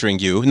Amazon featuring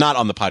you. Not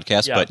on the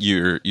podcast, but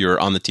you're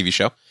on the TV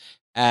show.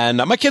 And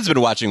my kids have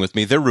been watching with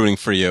me. They're rooting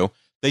for you.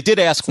 They did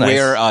ask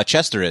where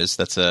Chester is.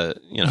 That's they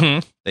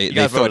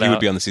thought he would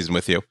be on the season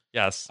with you.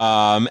 Yes.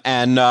 So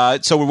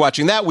we're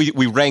watching that.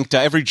 We ranked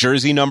every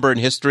jersey number in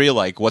history.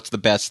 Like, what's the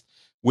best?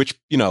 Which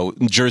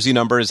jersey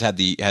number has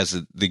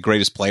the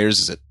greatest players?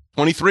 Is it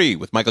 23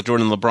 with Michael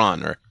Jordan and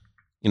LeBron, or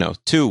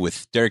 2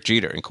 with Derek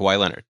Jeter and Kawhi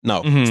Leonard?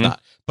 No, it's not.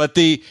 But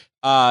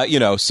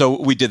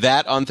so we did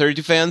that on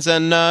 32 Fans,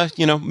 and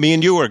me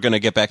and you are going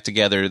to get back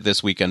together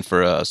this weekend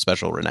for a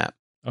special Renap.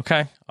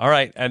 Okay. All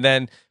right. And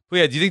then. Well,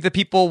 yeah, do you think that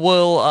people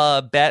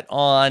will bet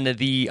on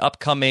the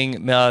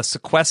upcoming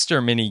sequester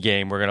mini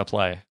game we're going to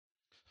play?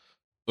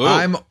 Ooh.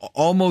 I'm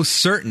almost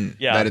certain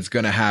that it's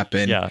going to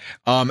happen. Yeah.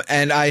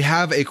 And I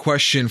have a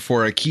question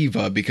for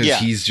Akiva because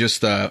he's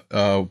just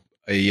a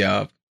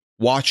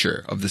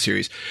watcher of the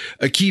series.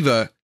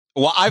 Akiva.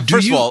 Well,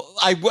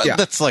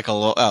 that's like a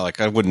little,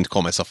 I wouldn't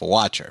call myself a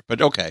watcher,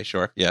 but okay,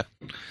 sure, yeah.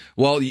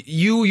 Well,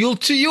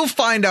 you'll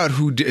find out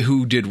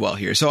who did well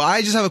here. So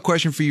I just have a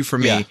question for you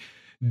from me. Yeah.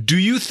 Do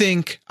you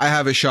think I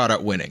have a shot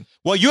at winning?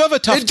 Well, you have a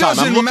tough time. It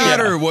doesn't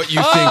matter what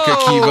you think,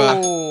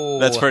 Akiva.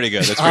 That's pretty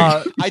good.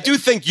 I do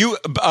think you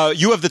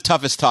have the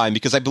toughest time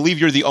because I believe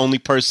you're the only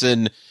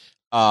person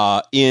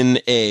in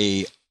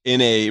a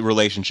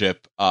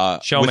relationship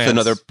with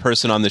another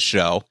person on the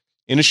show,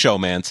 in a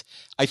showmance.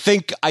 I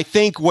think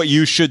what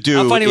you should do.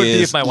 How funny would it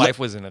be if my wife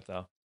was in it,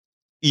 though?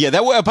 Yeah,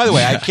 that. By the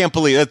way, I can't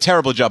believe a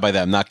terrible job by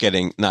them not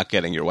getting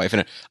your wife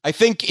in it. I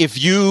think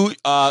if you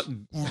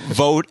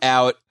vote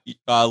out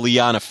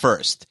Liana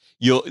first,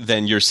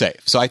 then you're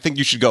safe. So I think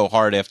you should go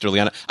hard after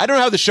Liana. I don't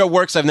know how the show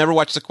works. I've never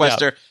watched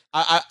Sequester.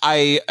 Yeah.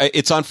 I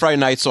it's on Friday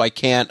night, so I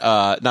can't.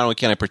 Not only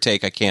can I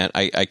partake, I can't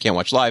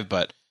watch live,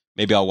 but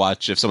maybe I'll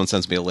watch if someone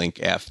sends me a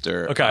link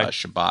after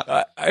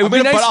Shabbat.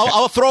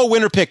 I'll throw a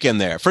winner pick in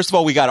there. First of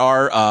all, we got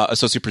our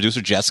associate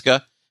producer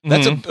Jessica.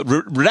 That's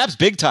Renap's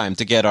big time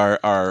to get our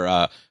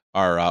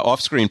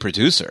off-screen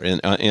producer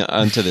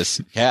onto this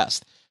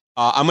cast.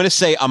 I'm going to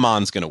say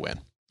Amon's going to win.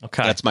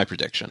 Okay, that's my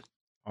prediction.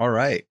 All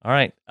right.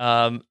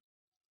 Akiva,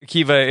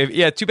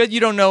 too bad you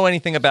don't know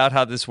anything about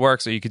how this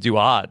works, or you could do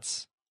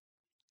odds.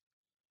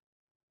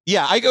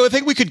 Yeah, I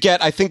think we could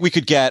get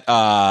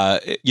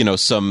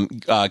some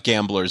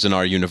gamblers in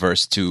our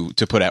universe to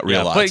put out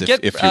real odds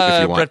if you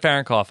want. Brett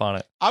Fahrenkoff on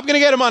it. I'm going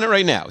to get him on it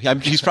right now.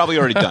 He's probably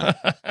already done it.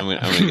 I'm going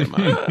to get him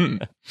on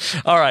it.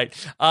 All right.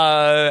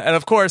 And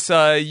of course,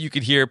 you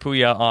could hear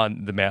Puya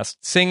on The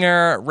Masked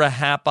Singer,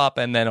 Rahap Up,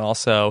 and then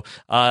also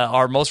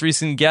our most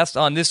recent guest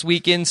on This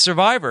Week in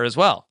Survivor as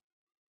well.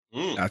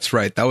 That's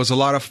right. That was a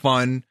lot of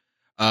fun.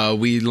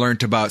 We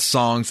learned about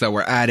songs that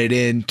were added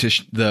into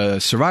the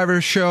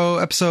Survivor show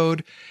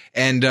episode.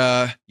 And,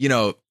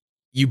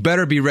 you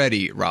better be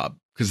ready, Rob,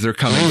 because they're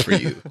coming for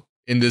you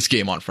in this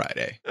game on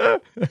Friday.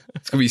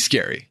 It's going to be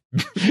scary.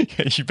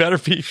 You better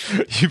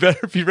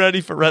be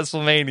ready for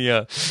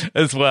WrestleMania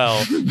as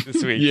well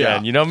this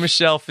weekend. Yeah.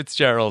 Michelle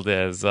Fitzgerald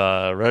is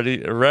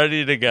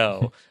ready to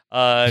go.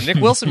 Nick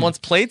Wilson once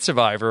played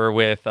Survivor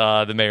with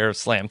the mayor of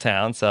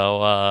Slamtown,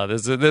 so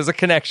there's a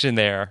connection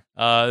there.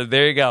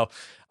 There you go.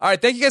 All right,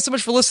 thank you guys so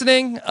much for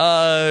listening.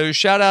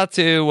 Shout out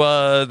to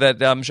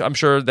that. I'm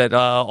sure that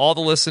all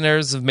the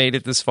listeners have made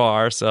it this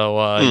far,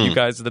 so you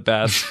guys are the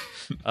best.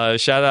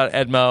 Shout out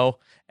Edmo,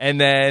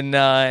 and then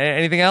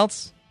anything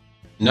else?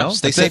 No,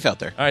 stay safe out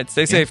there. All right,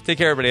 stay safe. Take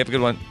care, everybody. Have a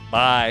good one.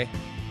 Bye.